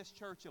starting to miss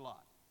church a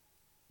lot,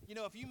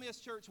 if you miss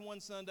church one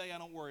Sunday, I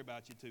don't worry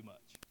about you too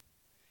much.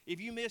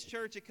 If you miss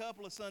church a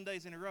couple of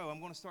Sundays in a row, I'm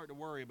going to start to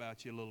worry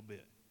about you a little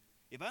bit.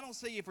 If I don't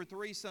see you for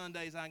 3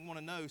 Sundays, I'm going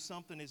to know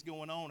something is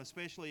going on,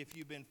 especially if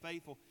you've been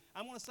faithful.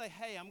 I'm going to say,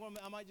 hey,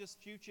 I might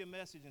just shoot you a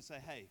message and say,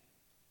 hey,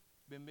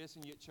 been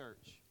missing you at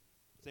church.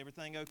 Is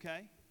everything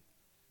okay?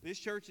 This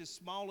church is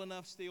small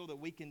enough still that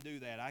we can do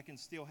that. I can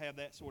still have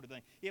that sort of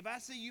thing. If I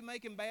see you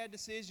making bad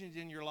decisions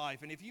in your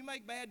life, and if you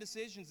make bad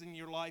decisions in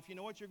your life, you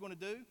know what you're going to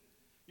do?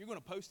 You're going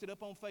to post it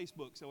up on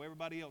Facebook so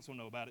everybody else will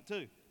know about it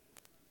too.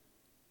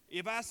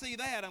 If I see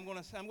that, I'm going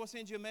to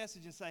send you a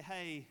message and say,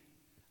 hey,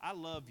 I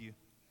love you.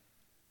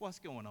 What's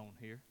going on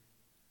here?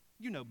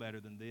 You know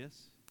better than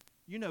this.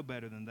 You know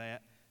better than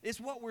that. It's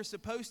what we're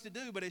supposed to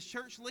do, but as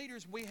church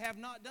leaders, we have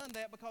not done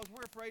that because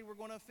we're afraid we're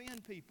going to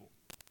offend people.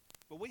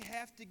 But we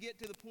have to get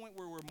to the point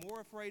where we're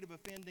more afraid of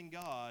offending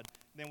God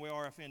than we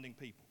are offending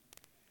people.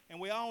 And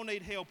we all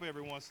need help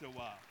every once in a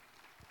while.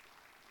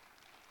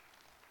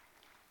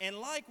 And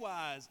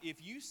likewise, if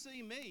you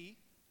see me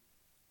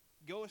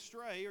go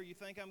astray, or you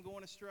think I'm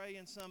going astray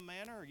in some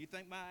manner, or you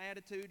think my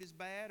attitude is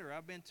bad, or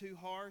I've been too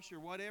harsh, or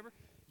whatever,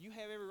 you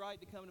have every right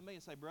to come to me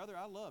and say, brother,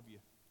 I love you,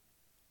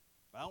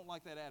 but I don't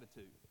like that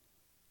attitude.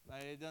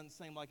 It doesn't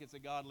seem like it's a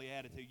godly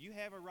attitude. You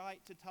have a right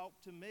to talk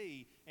to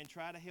me and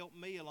try to help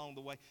me along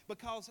the way.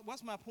 Because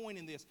what's my point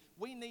in this?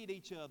 We need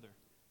each other.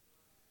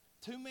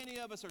 Too many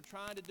of us are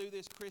trying to do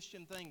this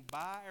Christian thing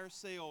by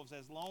ourselves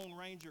as Lone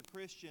Ranger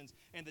Christians,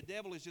 and the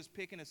devil is just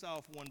picking us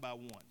off one by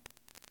one.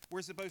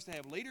 We're supposed to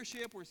have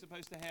leadership. We're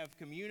supposed to have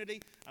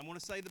community. I'm going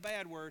to say the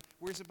bad word.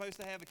 We're supposed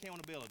to have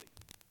accountability.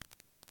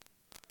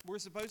 We're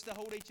supposed to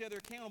hold each other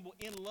accountable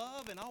in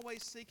love and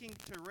always seeking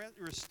to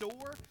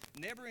restore,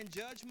 never in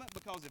judgment,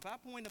 because if I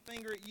point a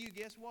finger at you,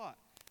 guess what?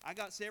 I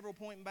got several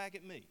pointing back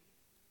at me.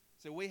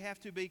 So we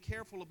have to be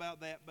careful about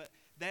that. But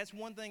That's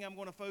one thing I'm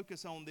going to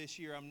focus on this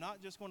year. I'm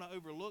not just going to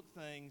overlook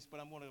things, but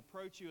I'm going to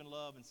approach you in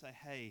love and say,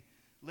 hey,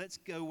 let's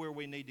go where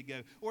we need to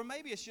go. Or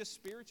maybe it's just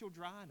spiritual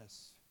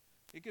dryness.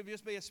 It could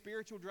just be a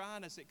spiritual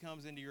dryness that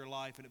comes into your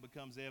life and it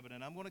becomes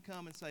evident. I'm going to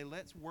come and say,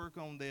 let's work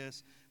on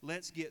this.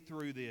 Let's get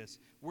through this.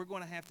 We're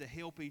going to have to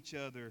help each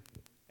other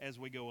as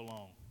we go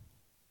along.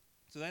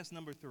 So that's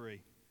number 3.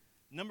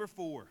 Number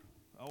 4,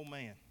 oh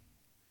man,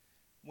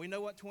 we know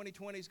what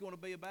 2020 is going to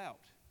be about,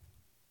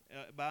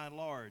 by and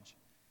large.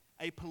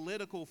 A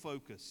political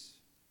focus.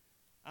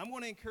 I'm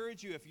going to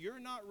encourage you, if you're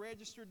not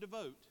registered to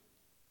vote,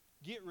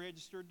 get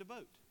registered to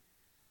vote.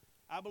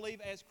 I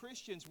believe as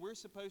Christians, we're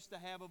supposed to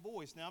have a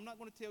voice. Now, I'm not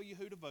going to tell you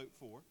who to vote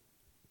for.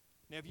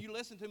 Now, if you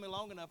listen to me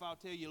long enough, I'll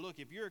tell you, look,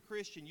 if you're a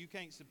Christian, you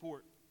can't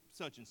support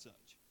such and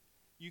such.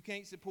 You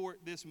can't support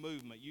this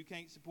movement. You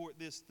can't support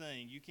this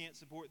thing. You can't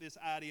support this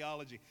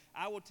ideology.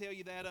 I will tell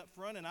you that up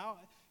front, and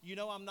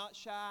I'm not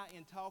shy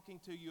in talking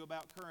to you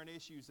about current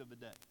issues of the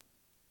day.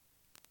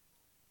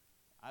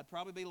 I'd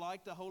probably be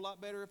liked a whole lot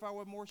better if I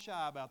were more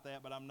shy about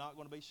that, but I'm not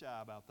going to be shy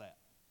about that.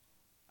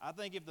 I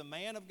think if the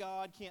man of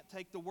God can't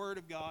take the word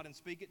of God and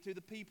speak it to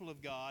the people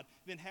of God,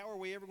 then how are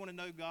we ever going to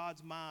know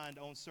God's mind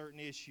on certain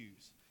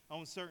issues,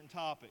 on certain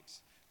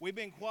topics? We've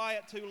been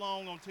quiet too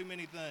long on too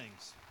many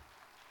things.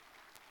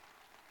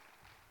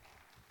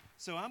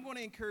 So I'm going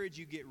to encourage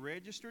you, get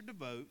registered to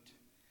vote.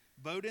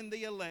 Vote in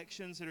the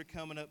elections that are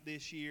coming up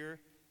this year.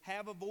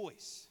 Have a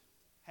voice.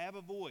 Have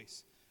a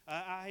voice.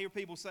 I hear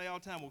people say all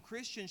the time, well,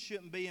 Christians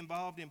shouldn't be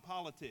involved in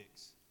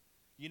politics.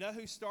 You know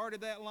who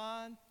started that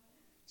line?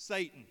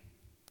 Satan.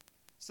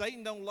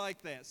 Satan don't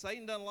like that.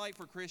 Satan doesn't like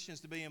for Christians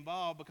to be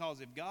involved,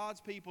 because if God's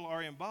people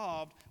are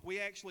involved, we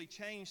actually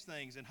change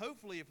things. And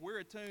hopefully if we're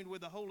attuned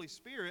with the Holy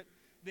Spirit,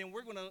 then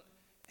we're going to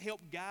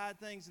help guide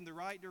things in the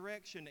right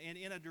direction and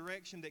in a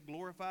direction that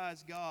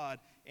glorifies God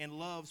and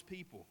loves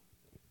people.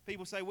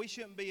 People say we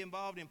shouldn't be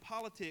involved in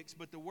politics,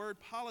 but the word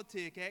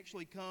politic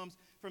actually comes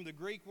from the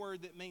Greek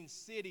word that means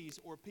cities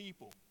or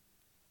people.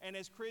 And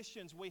as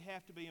Christians, we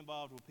have to be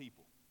involved with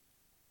people.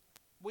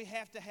 We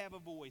have to have a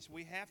voice.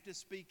 We have to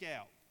speak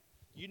out.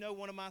 You know,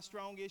 one of my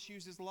strong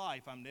issues is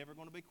life. I'm never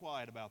going to be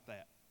quiet about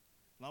that.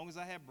 As long as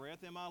I have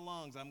breath in my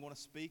lungs, I'm going to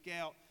speak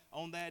out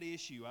on that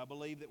issue. I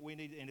believe that we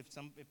need, and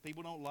if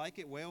people don't like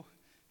it, well,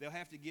 they'll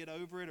have to get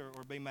over it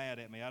or be mad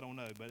at me. I don't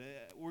know. But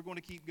we're going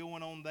to keep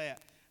going on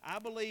that. I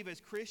believe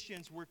as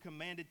Christians, we're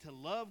commanded to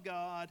love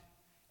God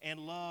and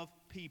love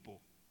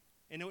people.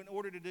 And in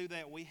order to do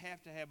that, we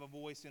have to have a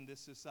voice in this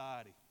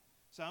society.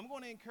 So I'm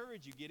going to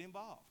encourage you, get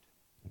involved.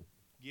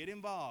 Get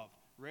involved.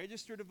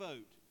 Register to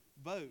vote.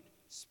 Vote.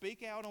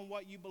 Speak out on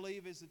what you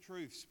believe is the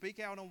truth. Speak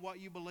out on what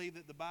you believe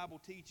that the Bible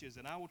teaches,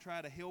 and I will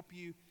try to help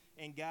you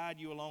and guide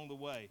you along the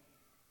way.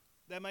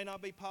 That may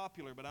not be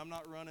popular, but I'm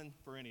not running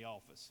for any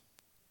office.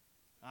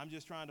 I'm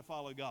just trying to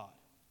follow God.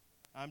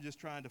 I'm just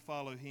trying to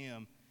follow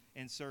Him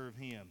and serve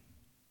Him.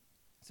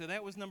 So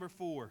that was number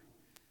 4.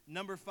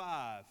 Number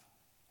 5,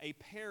 a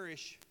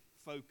parish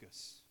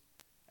focus.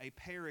 A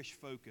parish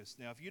focus.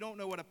 Now, if you don't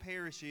know what a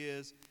parish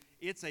is,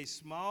 it's a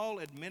small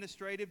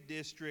administrative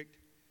district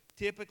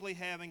typically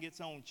having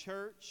its own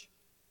church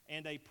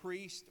and a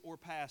priest or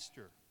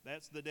pastor.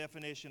 That's the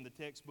definition, the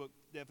textbook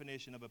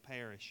definition of a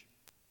parish.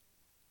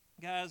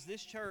 Guys,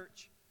 this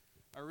church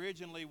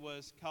originally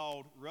was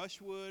called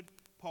Rushwood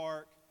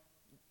Park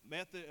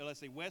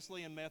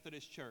Wesleyan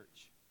Methodist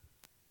Church.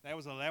 That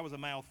was a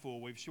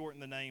mouthful. We've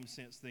shortened the name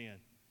since then.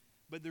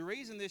 But the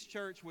reason this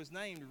church was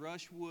named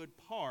Rushwood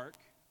Park,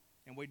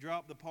 and we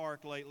dropped the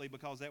park lately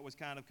because that was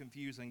kind of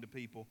confusing to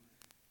people,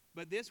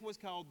 but this was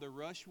called the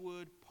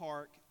Rushwood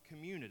Park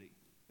Community,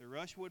 the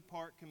Rushwood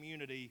Park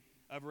Community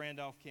of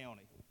Randolph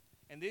County.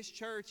 And this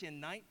church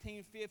in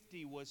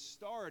 1950 was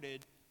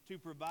started to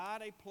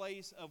provide a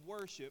place of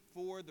worship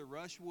for the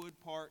Rushwood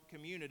Park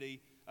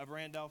community of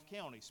Randolph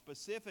County.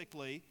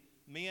 Specifically,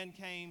 men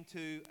came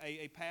to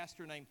a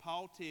pastor named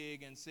Paul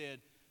Tigg and said,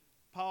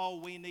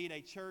 Paul, we need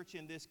a church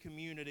in this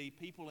community.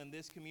 People in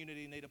this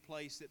community need a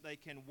place that they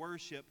can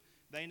worship.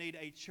 They need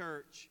a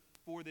church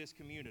for this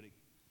community.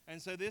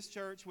 And so this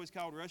church was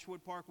called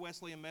Rushwood Park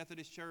Wesleyan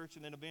Methodist Church,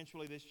 and then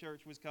eventually this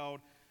church was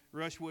called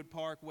Rushwood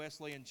Park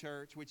Wesleyan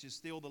Church, which is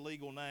still the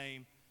legal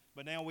name.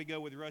 But now we go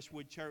with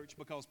Rushwood Church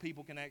because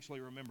people can actually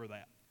remember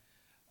that,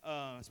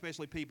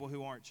 especially people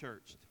who aren't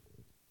churched.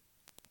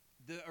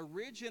 The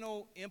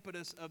original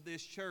impetus of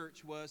this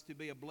church was to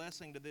be a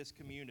blessing to this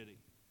community.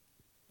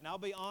 And I'll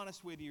be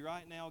honest with you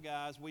right now,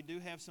 guys, we do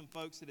have some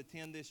folks that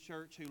attend this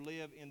church who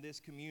live in this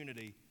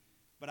community,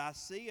 but I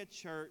see a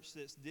church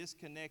that's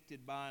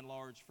disconnected by and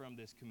large from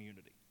this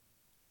community.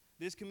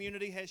 This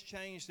community has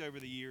changed over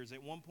the years.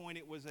 At one point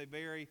it was a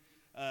very,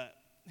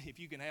 if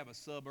you can have a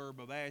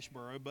suburb of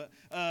Asheboro, but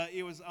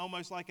it was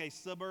almost like a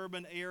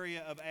suburban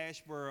area of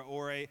Asheboro,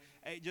 or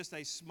just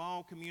a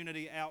small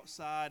community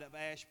outside of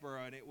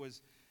Asheboro, and it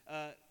was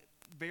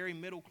very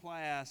middle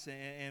class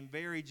and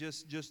very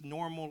just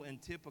normal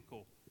and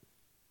typical.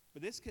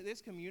 But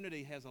this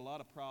community has a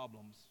lot of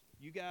problems.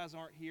 You guys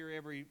aren't here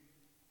every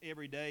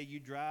every day. You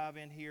drive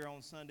in here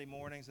on Sunday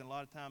mornings and a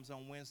lot of times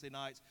on Wednesday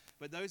nights.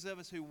 But those of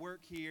us who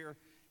work here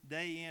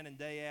day in and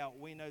day out,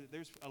 we know that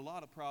there's a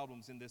lot of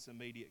problems in this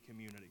immediate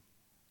community.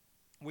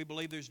 We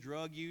believe there's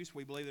drug use.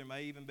 We believe there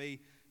may even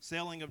be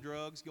selling of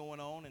drugs going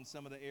on in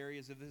some of the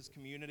areas of this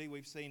community.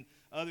 We've seen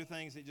other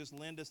things that just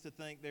lend us to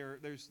think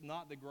there's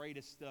not the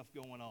greatest stuff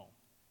going on.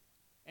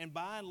 And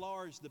by and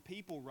large, the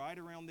people right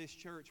around this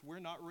church, we're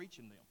not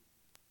reaching them.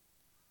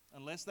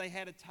 Unless they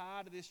had a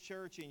tie to this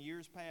church in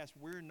years past,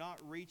 we're not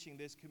reaching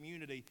this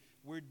community.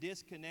 We're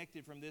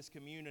disconnected from this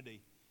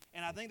community.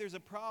 And I think there's a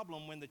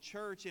problem when the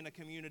church in a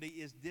community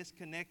is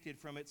disconnected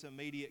from its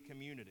immediate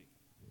community.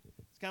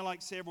 It's kind of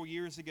like several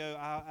years ago,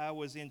 I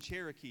was in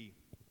Cherokee.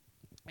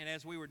 And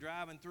as we were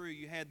driving through,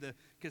 you had the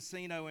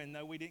casino, and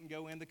no, we didn't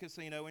go in the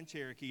casino in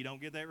Cherokee.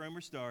 Don't get that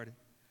rumor started.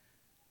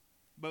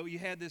 But you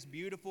had this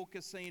beautiful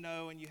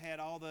casino, and you had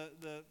all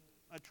the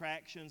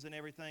attractions and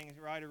everything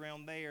right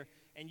around there.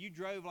 And you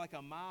drove like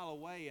a mile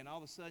away, and all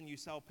of a sudden you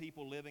saw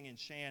people living in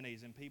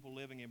shanties and people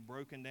living in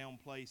broken down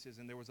places,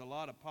 and there was a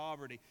lot of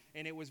poverty.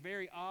 And it was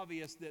very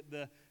obvious that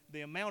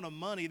the amount of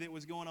money that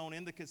was going on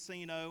in the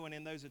casino and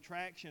in those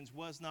attractions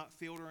was not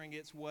filtering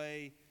its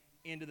way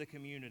into the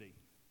community.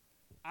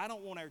 I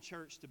don't want our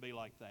church to be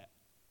like that.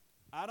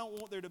 I don't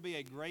want there to be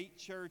a great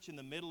church in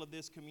the middle of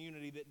this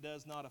community that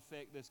does not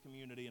affect this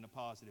community in a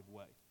positive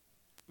way.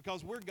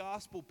 Because we're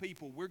gospel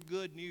people, we're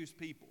good news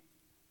people.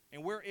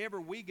 And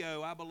wherever we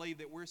go, I believe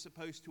that we're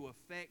supposed to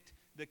affect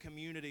the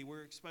community.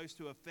 We're supposed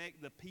to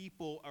affect the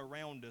people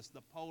around us,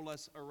 the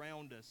polis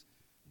around us,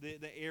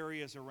 the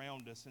areas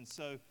around us. And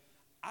so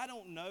I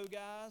don't know,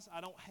 guys.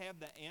 I don't have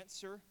the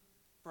answer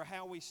for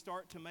how we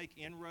start to make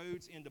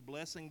inroads into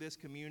blessing this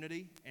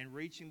community and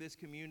reaching this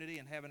community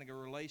and having a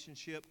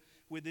relationship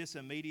with this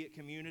immediate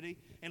community.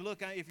 And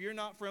look, if you're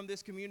not from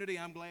this community,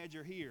 I'm glad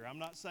you're here. I'm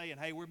not saying,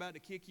 hey, we're about to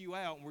kick you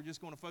out and we're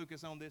just going to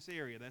focus on this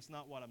area. That's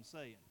not what I'm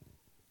saying.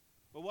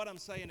 But what I'm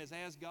saying is,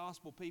 as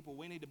gospel people,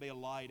 we need to be a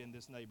light in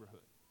this neighborhood.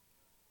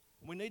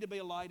 We need to be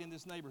a light in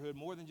this neighborhood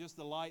more than just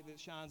the light that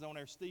shines on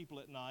our steeple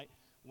at night.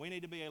 We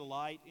need to be a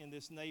light in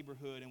this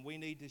neighborhood, and we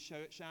need to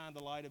shine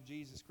the light of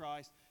Jesus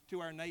Christ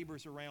to our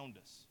neighbors around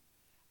us.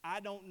 I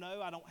don't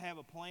know. I don't have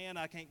a plan.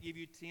 I can't give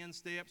you 10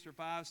 steps or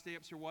 5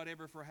 steps or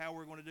whatever for how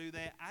we're going to do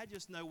that. I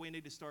just know we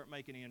need to start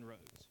making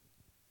inroads.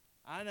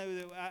 I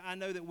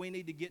know that we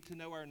need to get to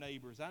know our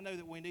neighbors. I know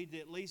that we need to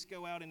at least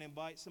go out and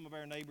invite some of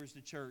our neighbors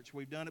to church.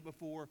 We've done it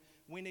before.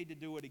 We need to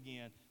do it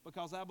again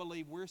because I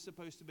believe we're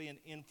supposed to be an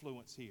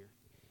influence here.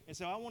 And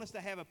so I want us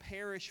to have a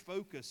parish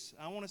focus.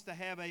 I want us to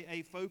have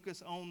a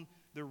focus on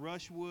the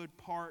Rushwood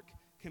Park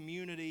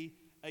community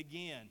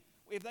again.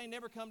 If they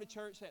never come to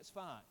church, that's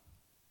fine.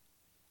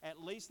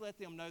 At least let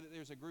them know that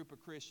there's a group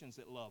of Christians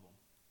that love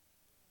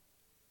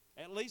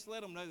them. At least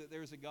let them know that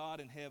there's a God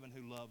in heaven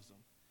who loves them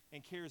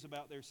and cares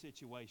about their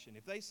situation.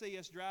 If they see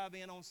us drive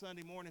in on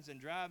Sunday mornings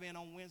and drive in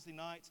on Wednesday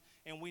nights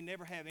and we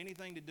never have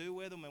anything to do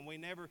with them and we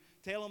never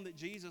tell them that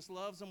Jesus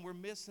loves them, we're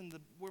missing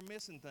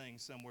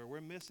things somewhere.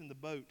 We're missing the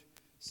boat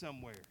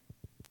somewhere.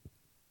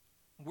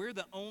 We're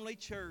the only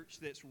church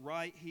that's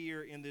right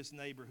here in this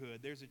neighborhood.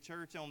 There's a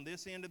church on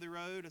this end of the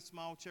road, a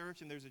small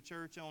church, and there's a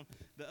church on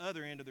the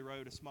other end of the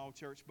road, a small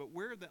church. But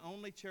we're the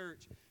only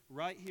church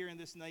right here in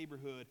this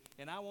neighborhood,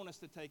 and I want us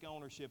to take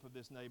ownership of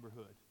this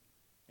neighborhood.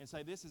 And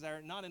say this is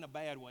not in a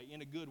bad way,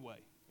 in a good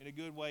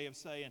way of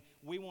saying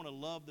we want to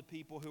love the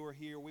people who are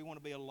here. We want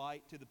to be a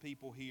light to the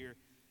people here.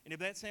 And if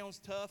that sounds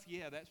tough,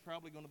 yeah, that's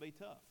probably going to be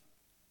tough.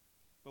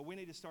 But we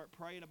need to start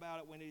praying about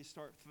it. We need to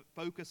start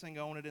focusing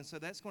on it. And so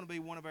that's going to be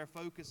one of our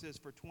focuses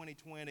for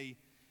 2020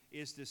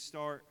 is to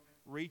start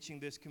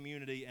reaching this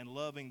community and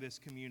loving this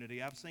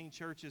community. I've seen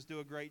churches do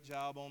a great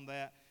job on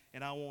that,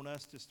 and I want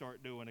us to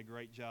start doing a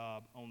great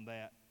job on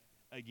that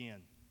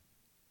again.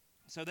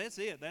 So that's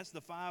it. That's the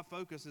 5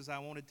 focuses I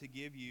wanted to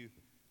give you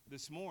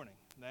this morning.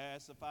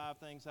 That's the 5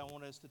 things I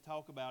want us to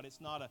talk about.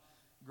 It's not a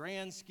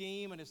grand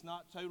scheme, and it's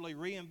not totally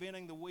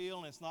reinventing the wheel,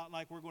 and it's not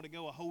like we're going to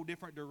go a whole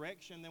different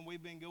direction than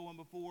we've been going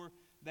before.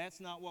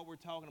 That's not what we're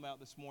talking about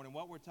this morning.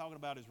 What we're talking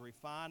about is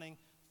refining,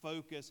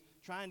 focus,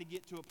 trying to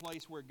get to a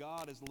place where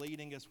God is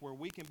leading us, where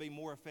we can be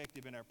more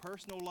effective in our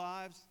personal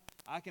lives.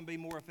 I can be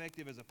more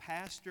effective as a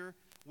pastor.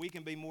 We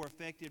can be more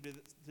effective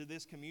to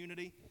this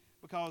community.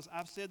 Because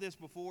I've said this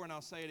before and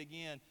I'll say it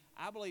again,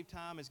 I believe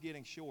time is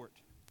getting short.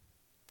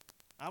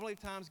 I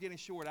believe time's getting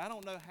short. I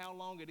don't know how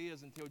long it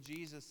is until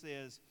Jesus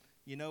says,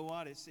 you know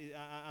what,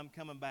 I'm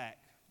coming back,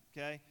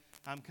 okay?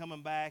 I'm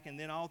coming back, and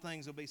then all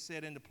things will be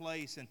set into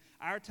place, and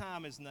our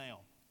time is now.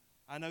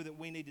 I know that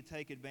we need to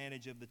take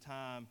advantage of the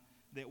time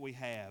that we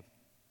have.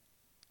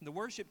 The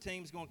worship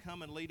team's going to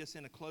come and lead us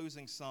in a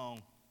closing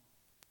song.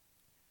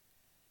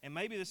 And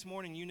maybe this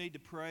morning you need to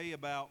pray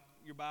about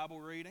your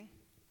Bible reading.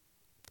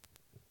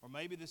 Or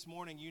maybe this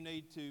morning you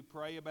need to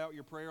pray about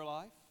your prayer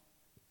life.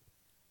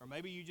 Or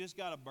maybe you just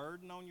got a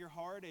burden on your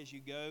heart as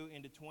you go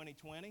into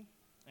 2020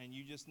 and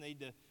you just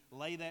need to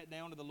lay that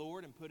down to the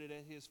Lord and put it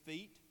at His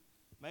feet.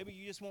 Maybe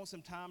you just want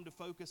some time to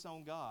focus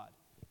on God.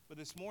 But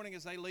this morning,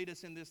 as they lead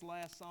us in this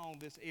last song,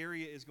 this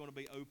area is going to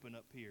be open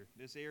up here.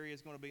 This area is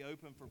going to be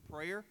open for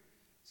prayer.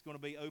 It's going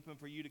to be open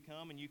for you to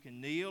come and you can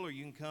kneel, or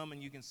you can come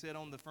and you can sit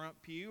on the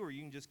front pew, or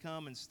you can just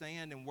come and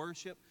stand and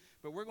worship.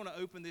 But we're going to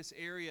open this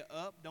area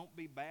up. Don't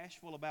be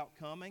bashful about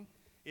coming.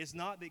 It's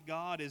not that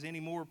God is any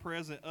more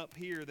present up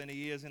here than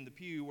He is in the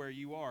pew where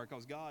you are,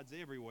 because God's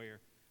everywhere.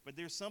 But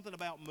there's something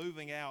about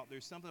moving out.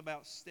 There's something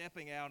about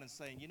stepping out and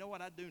saying, you know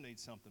what, I do need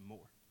something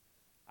more.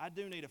 I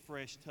do need a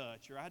fresh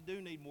touch, or I do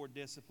need more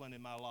discipline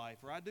in my life,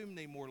 or I do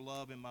need more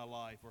love in my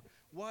life, or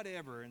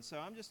whatever. And so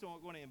I'm just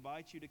going to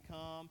invite you to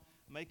come,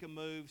 make a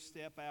move,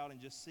 step out, and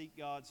just seek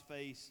God's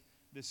face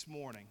this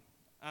morning.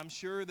 I'm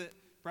sure that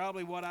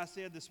probably what I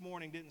said this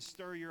morning didn't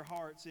stir your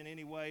hearts in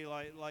any way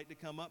like to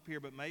come up here,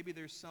 but maybe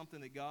there's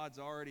something that God's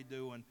already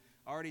doing,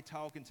 already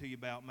talking to you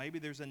about. Maybe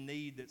there's a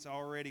need that's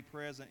already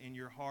present in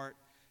your heart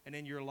and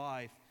in your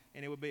life,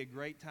 and it would be a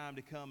great time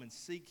to come and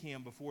seek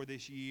Him before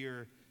this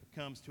year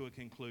comes to a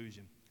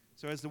conclusion.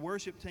 So as the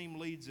worship team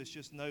leads us,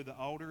 just know the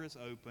altar is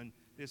open.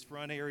 This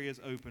front area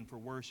is open for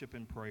worship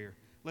and prayer.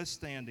 Let's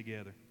stand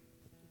together.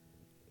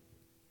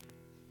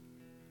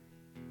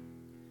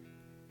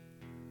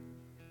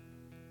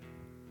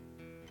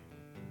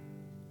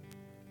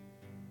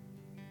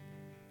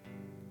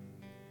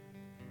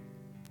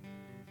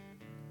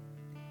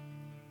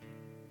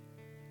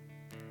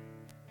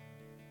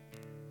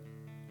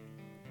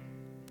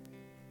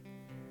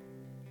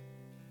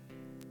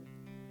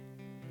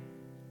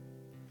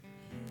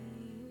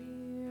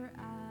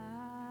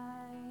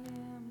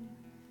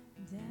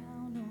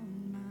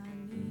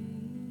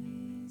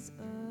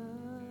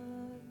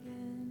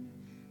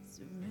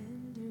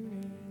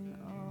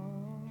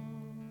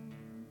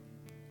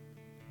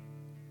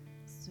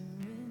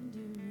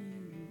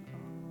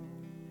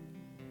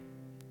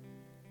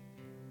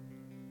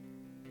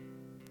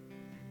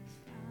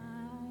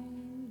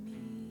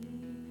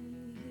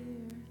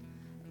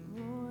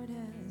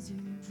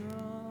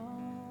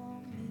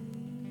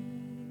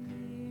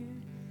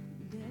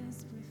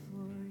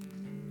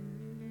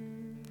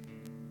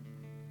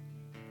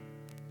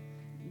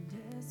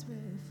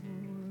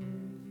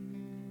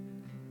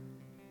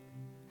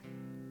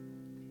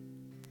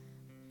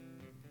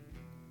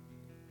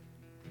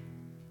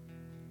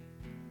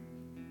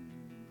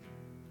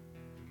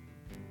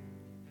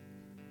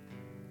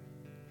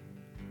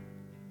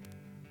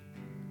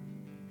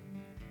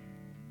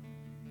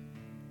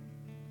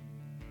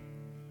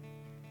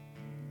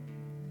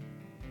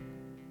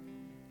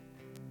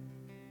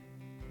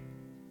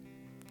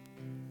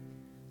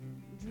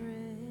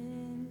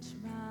 Drench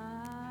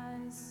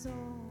my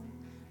soul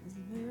as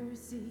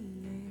mercy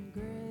and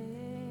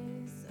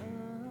grace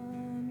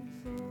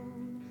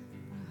unfold.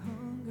 I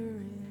hunger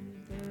and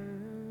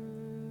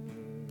thirst.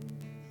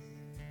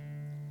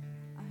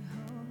 I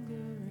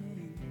hunger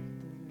and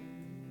thirst.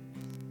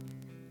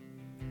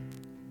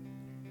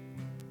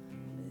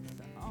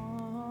 With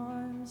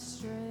arms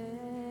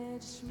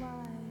stretched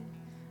wide,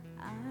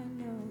 I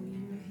know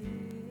you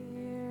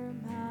hear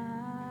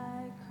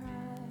my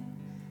cry.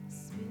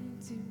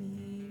 Speak to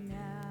me now.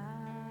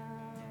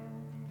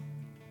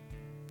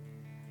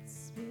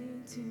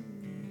 Speak to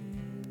me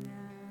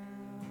now.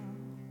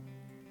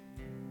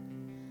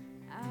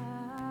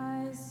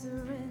 I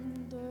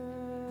surrender.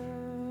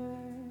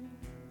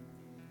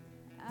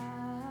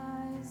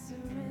 I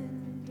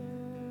surrender.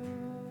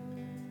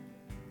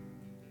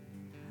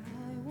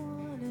 I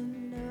want to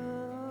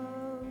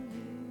know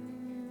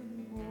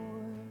you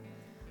more.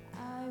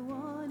 I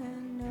want to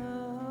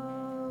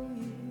know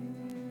you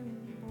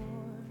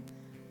more.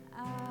 I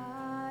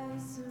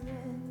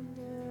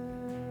surrender.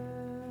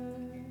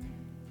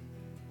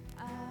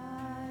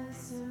 I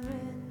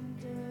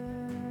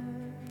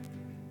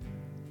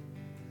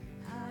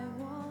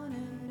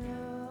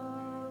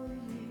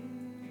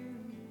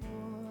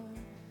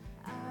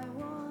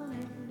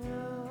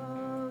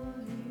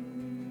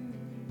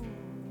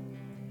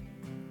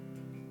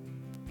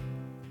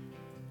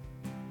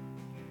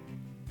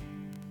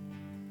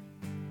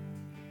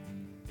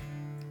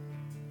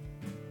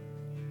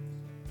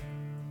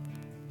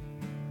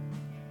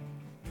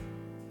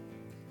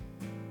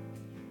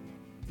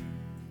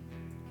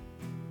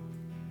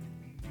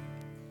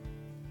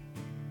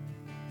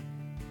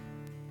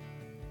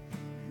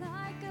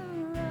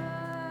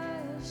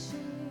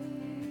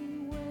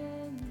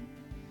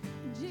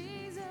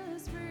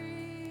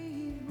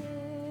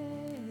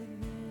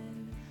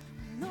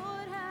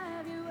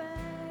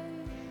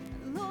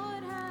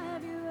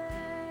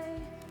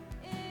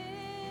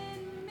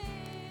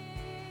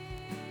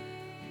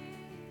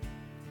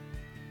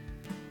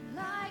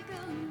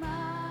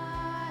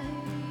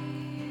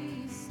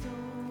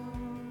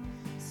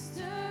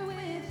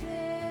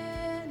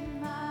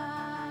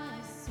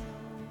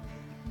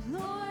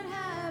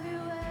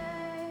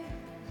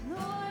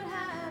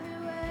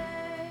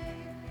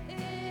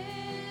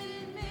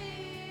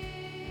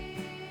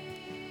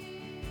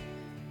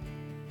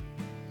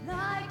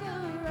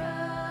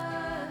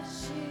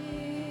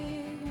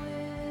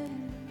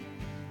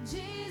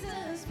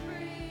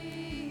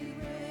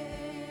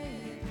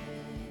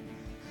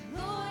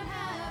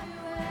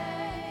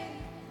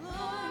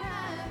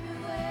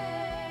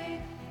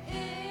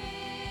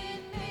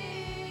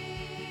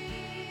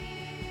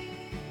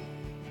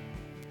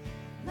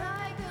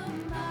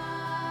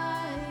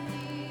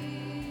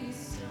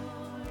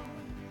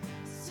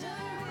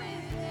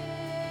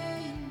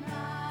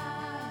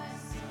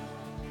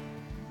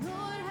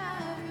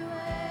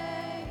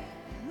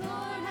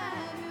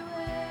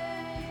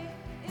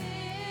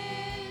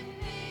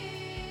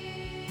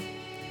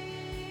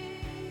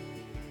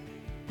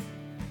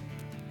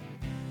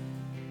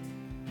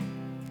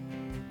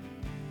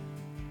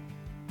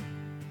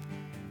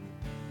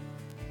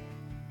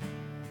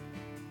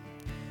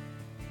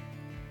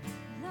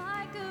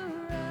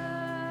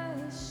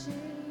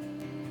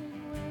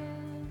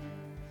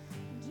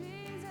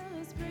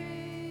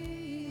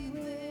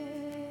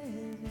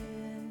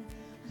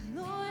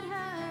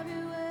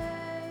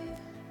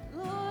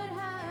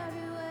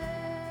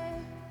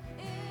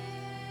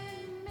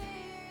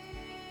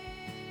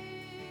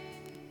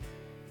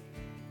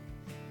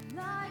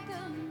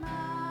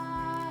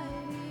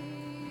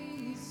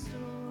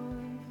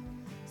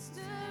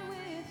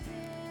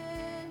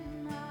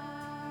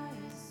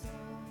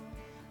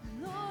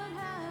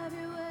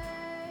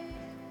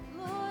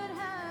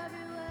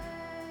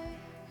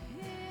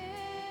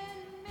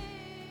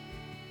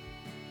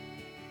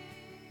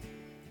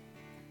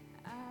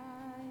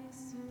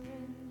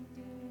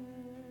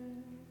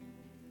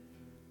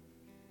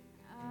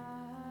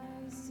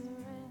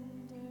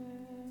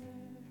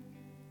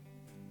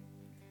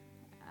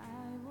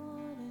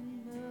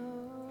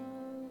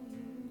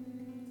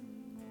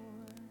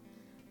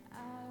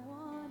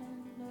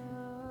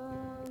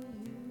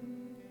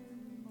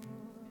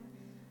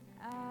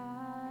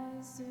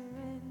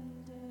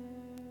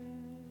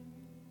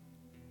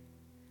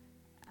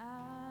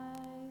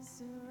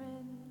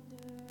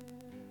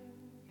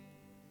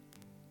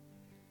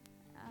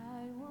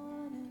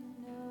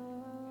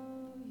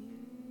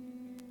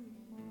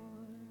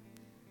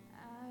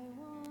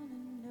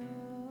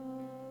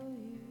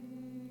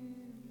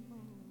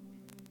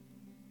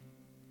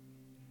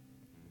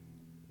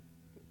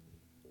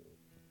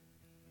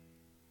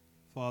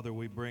Father,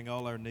 we bring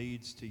all our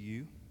needs to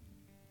you.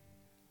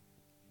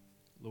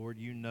 Lord,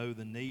 you know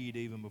the need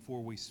even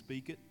before we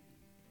speak it.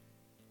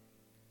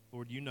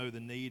 Lord, you know the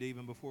need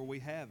even before we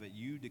have it.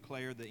 You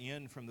declare the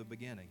end from the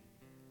beginning.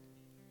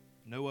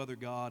 No other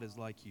God is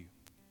like you.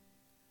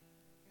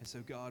 And so,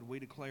 God, we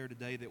declare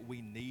today that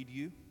we need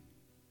you.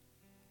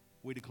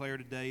 We declare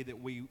today that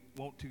we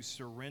want to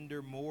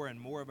surrender more and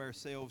more of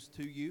ourselves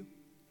to you.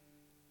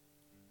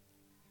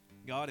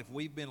 God, if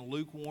we've been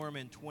lukewarm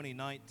in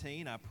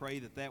 2019, I pray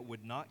that that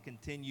would not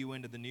continue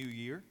into the new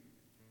year,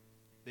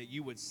 that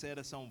you would set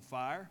us on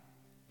fire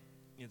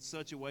in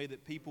such a way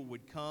that people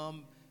would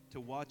come to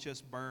watch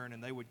us burn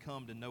and they would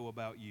come to know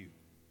about you.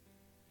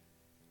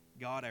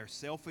 God, our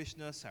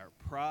selfishness, our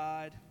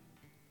pride,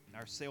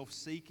 our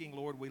self-seeking,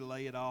 Lord, we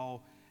lay it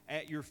all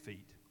at your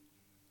feet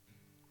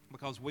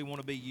because we want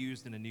to be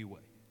used in a new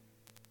way.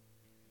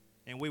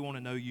 And we want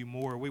to know you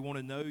more. We want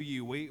to know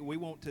you. We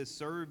want to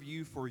serve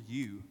you for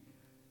you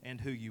and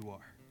who you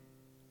are.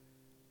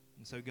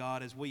 And so,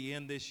 God, as we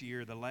end this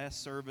year, the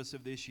last service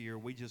of this year,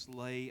 we just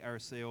lay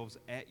ourselves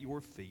at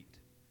your feet.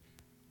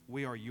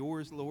 We are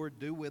yours, Lord.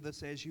 Do with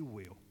us as you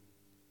will.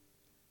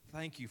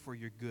 Thank you for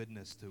your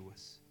goodness to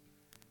us.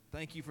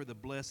 Thank you for the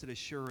blessed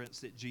assurance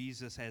that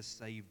Jesus has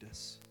saved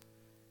us.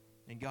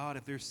 And God,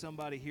 if there's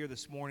somebody here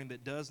this morning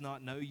that does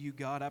not know you,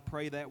 God, I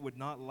pray that would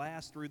not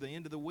last through the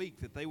end of the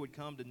week, that they would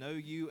come to know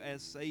you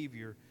as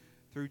Savior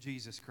through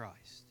Jesus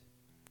Christ.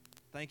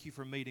 Thank you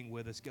for meeting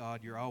with us,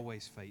 God. You're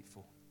always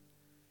faithful.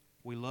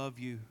 We love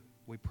you.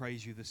 We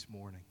praise you this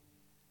morning.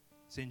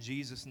 It's in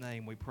Jesus'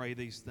 name we pray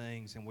these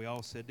things, and we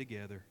all said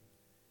together,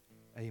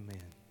 amen.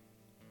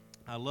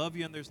 I love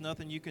you, and there's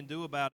nothing you can do about it.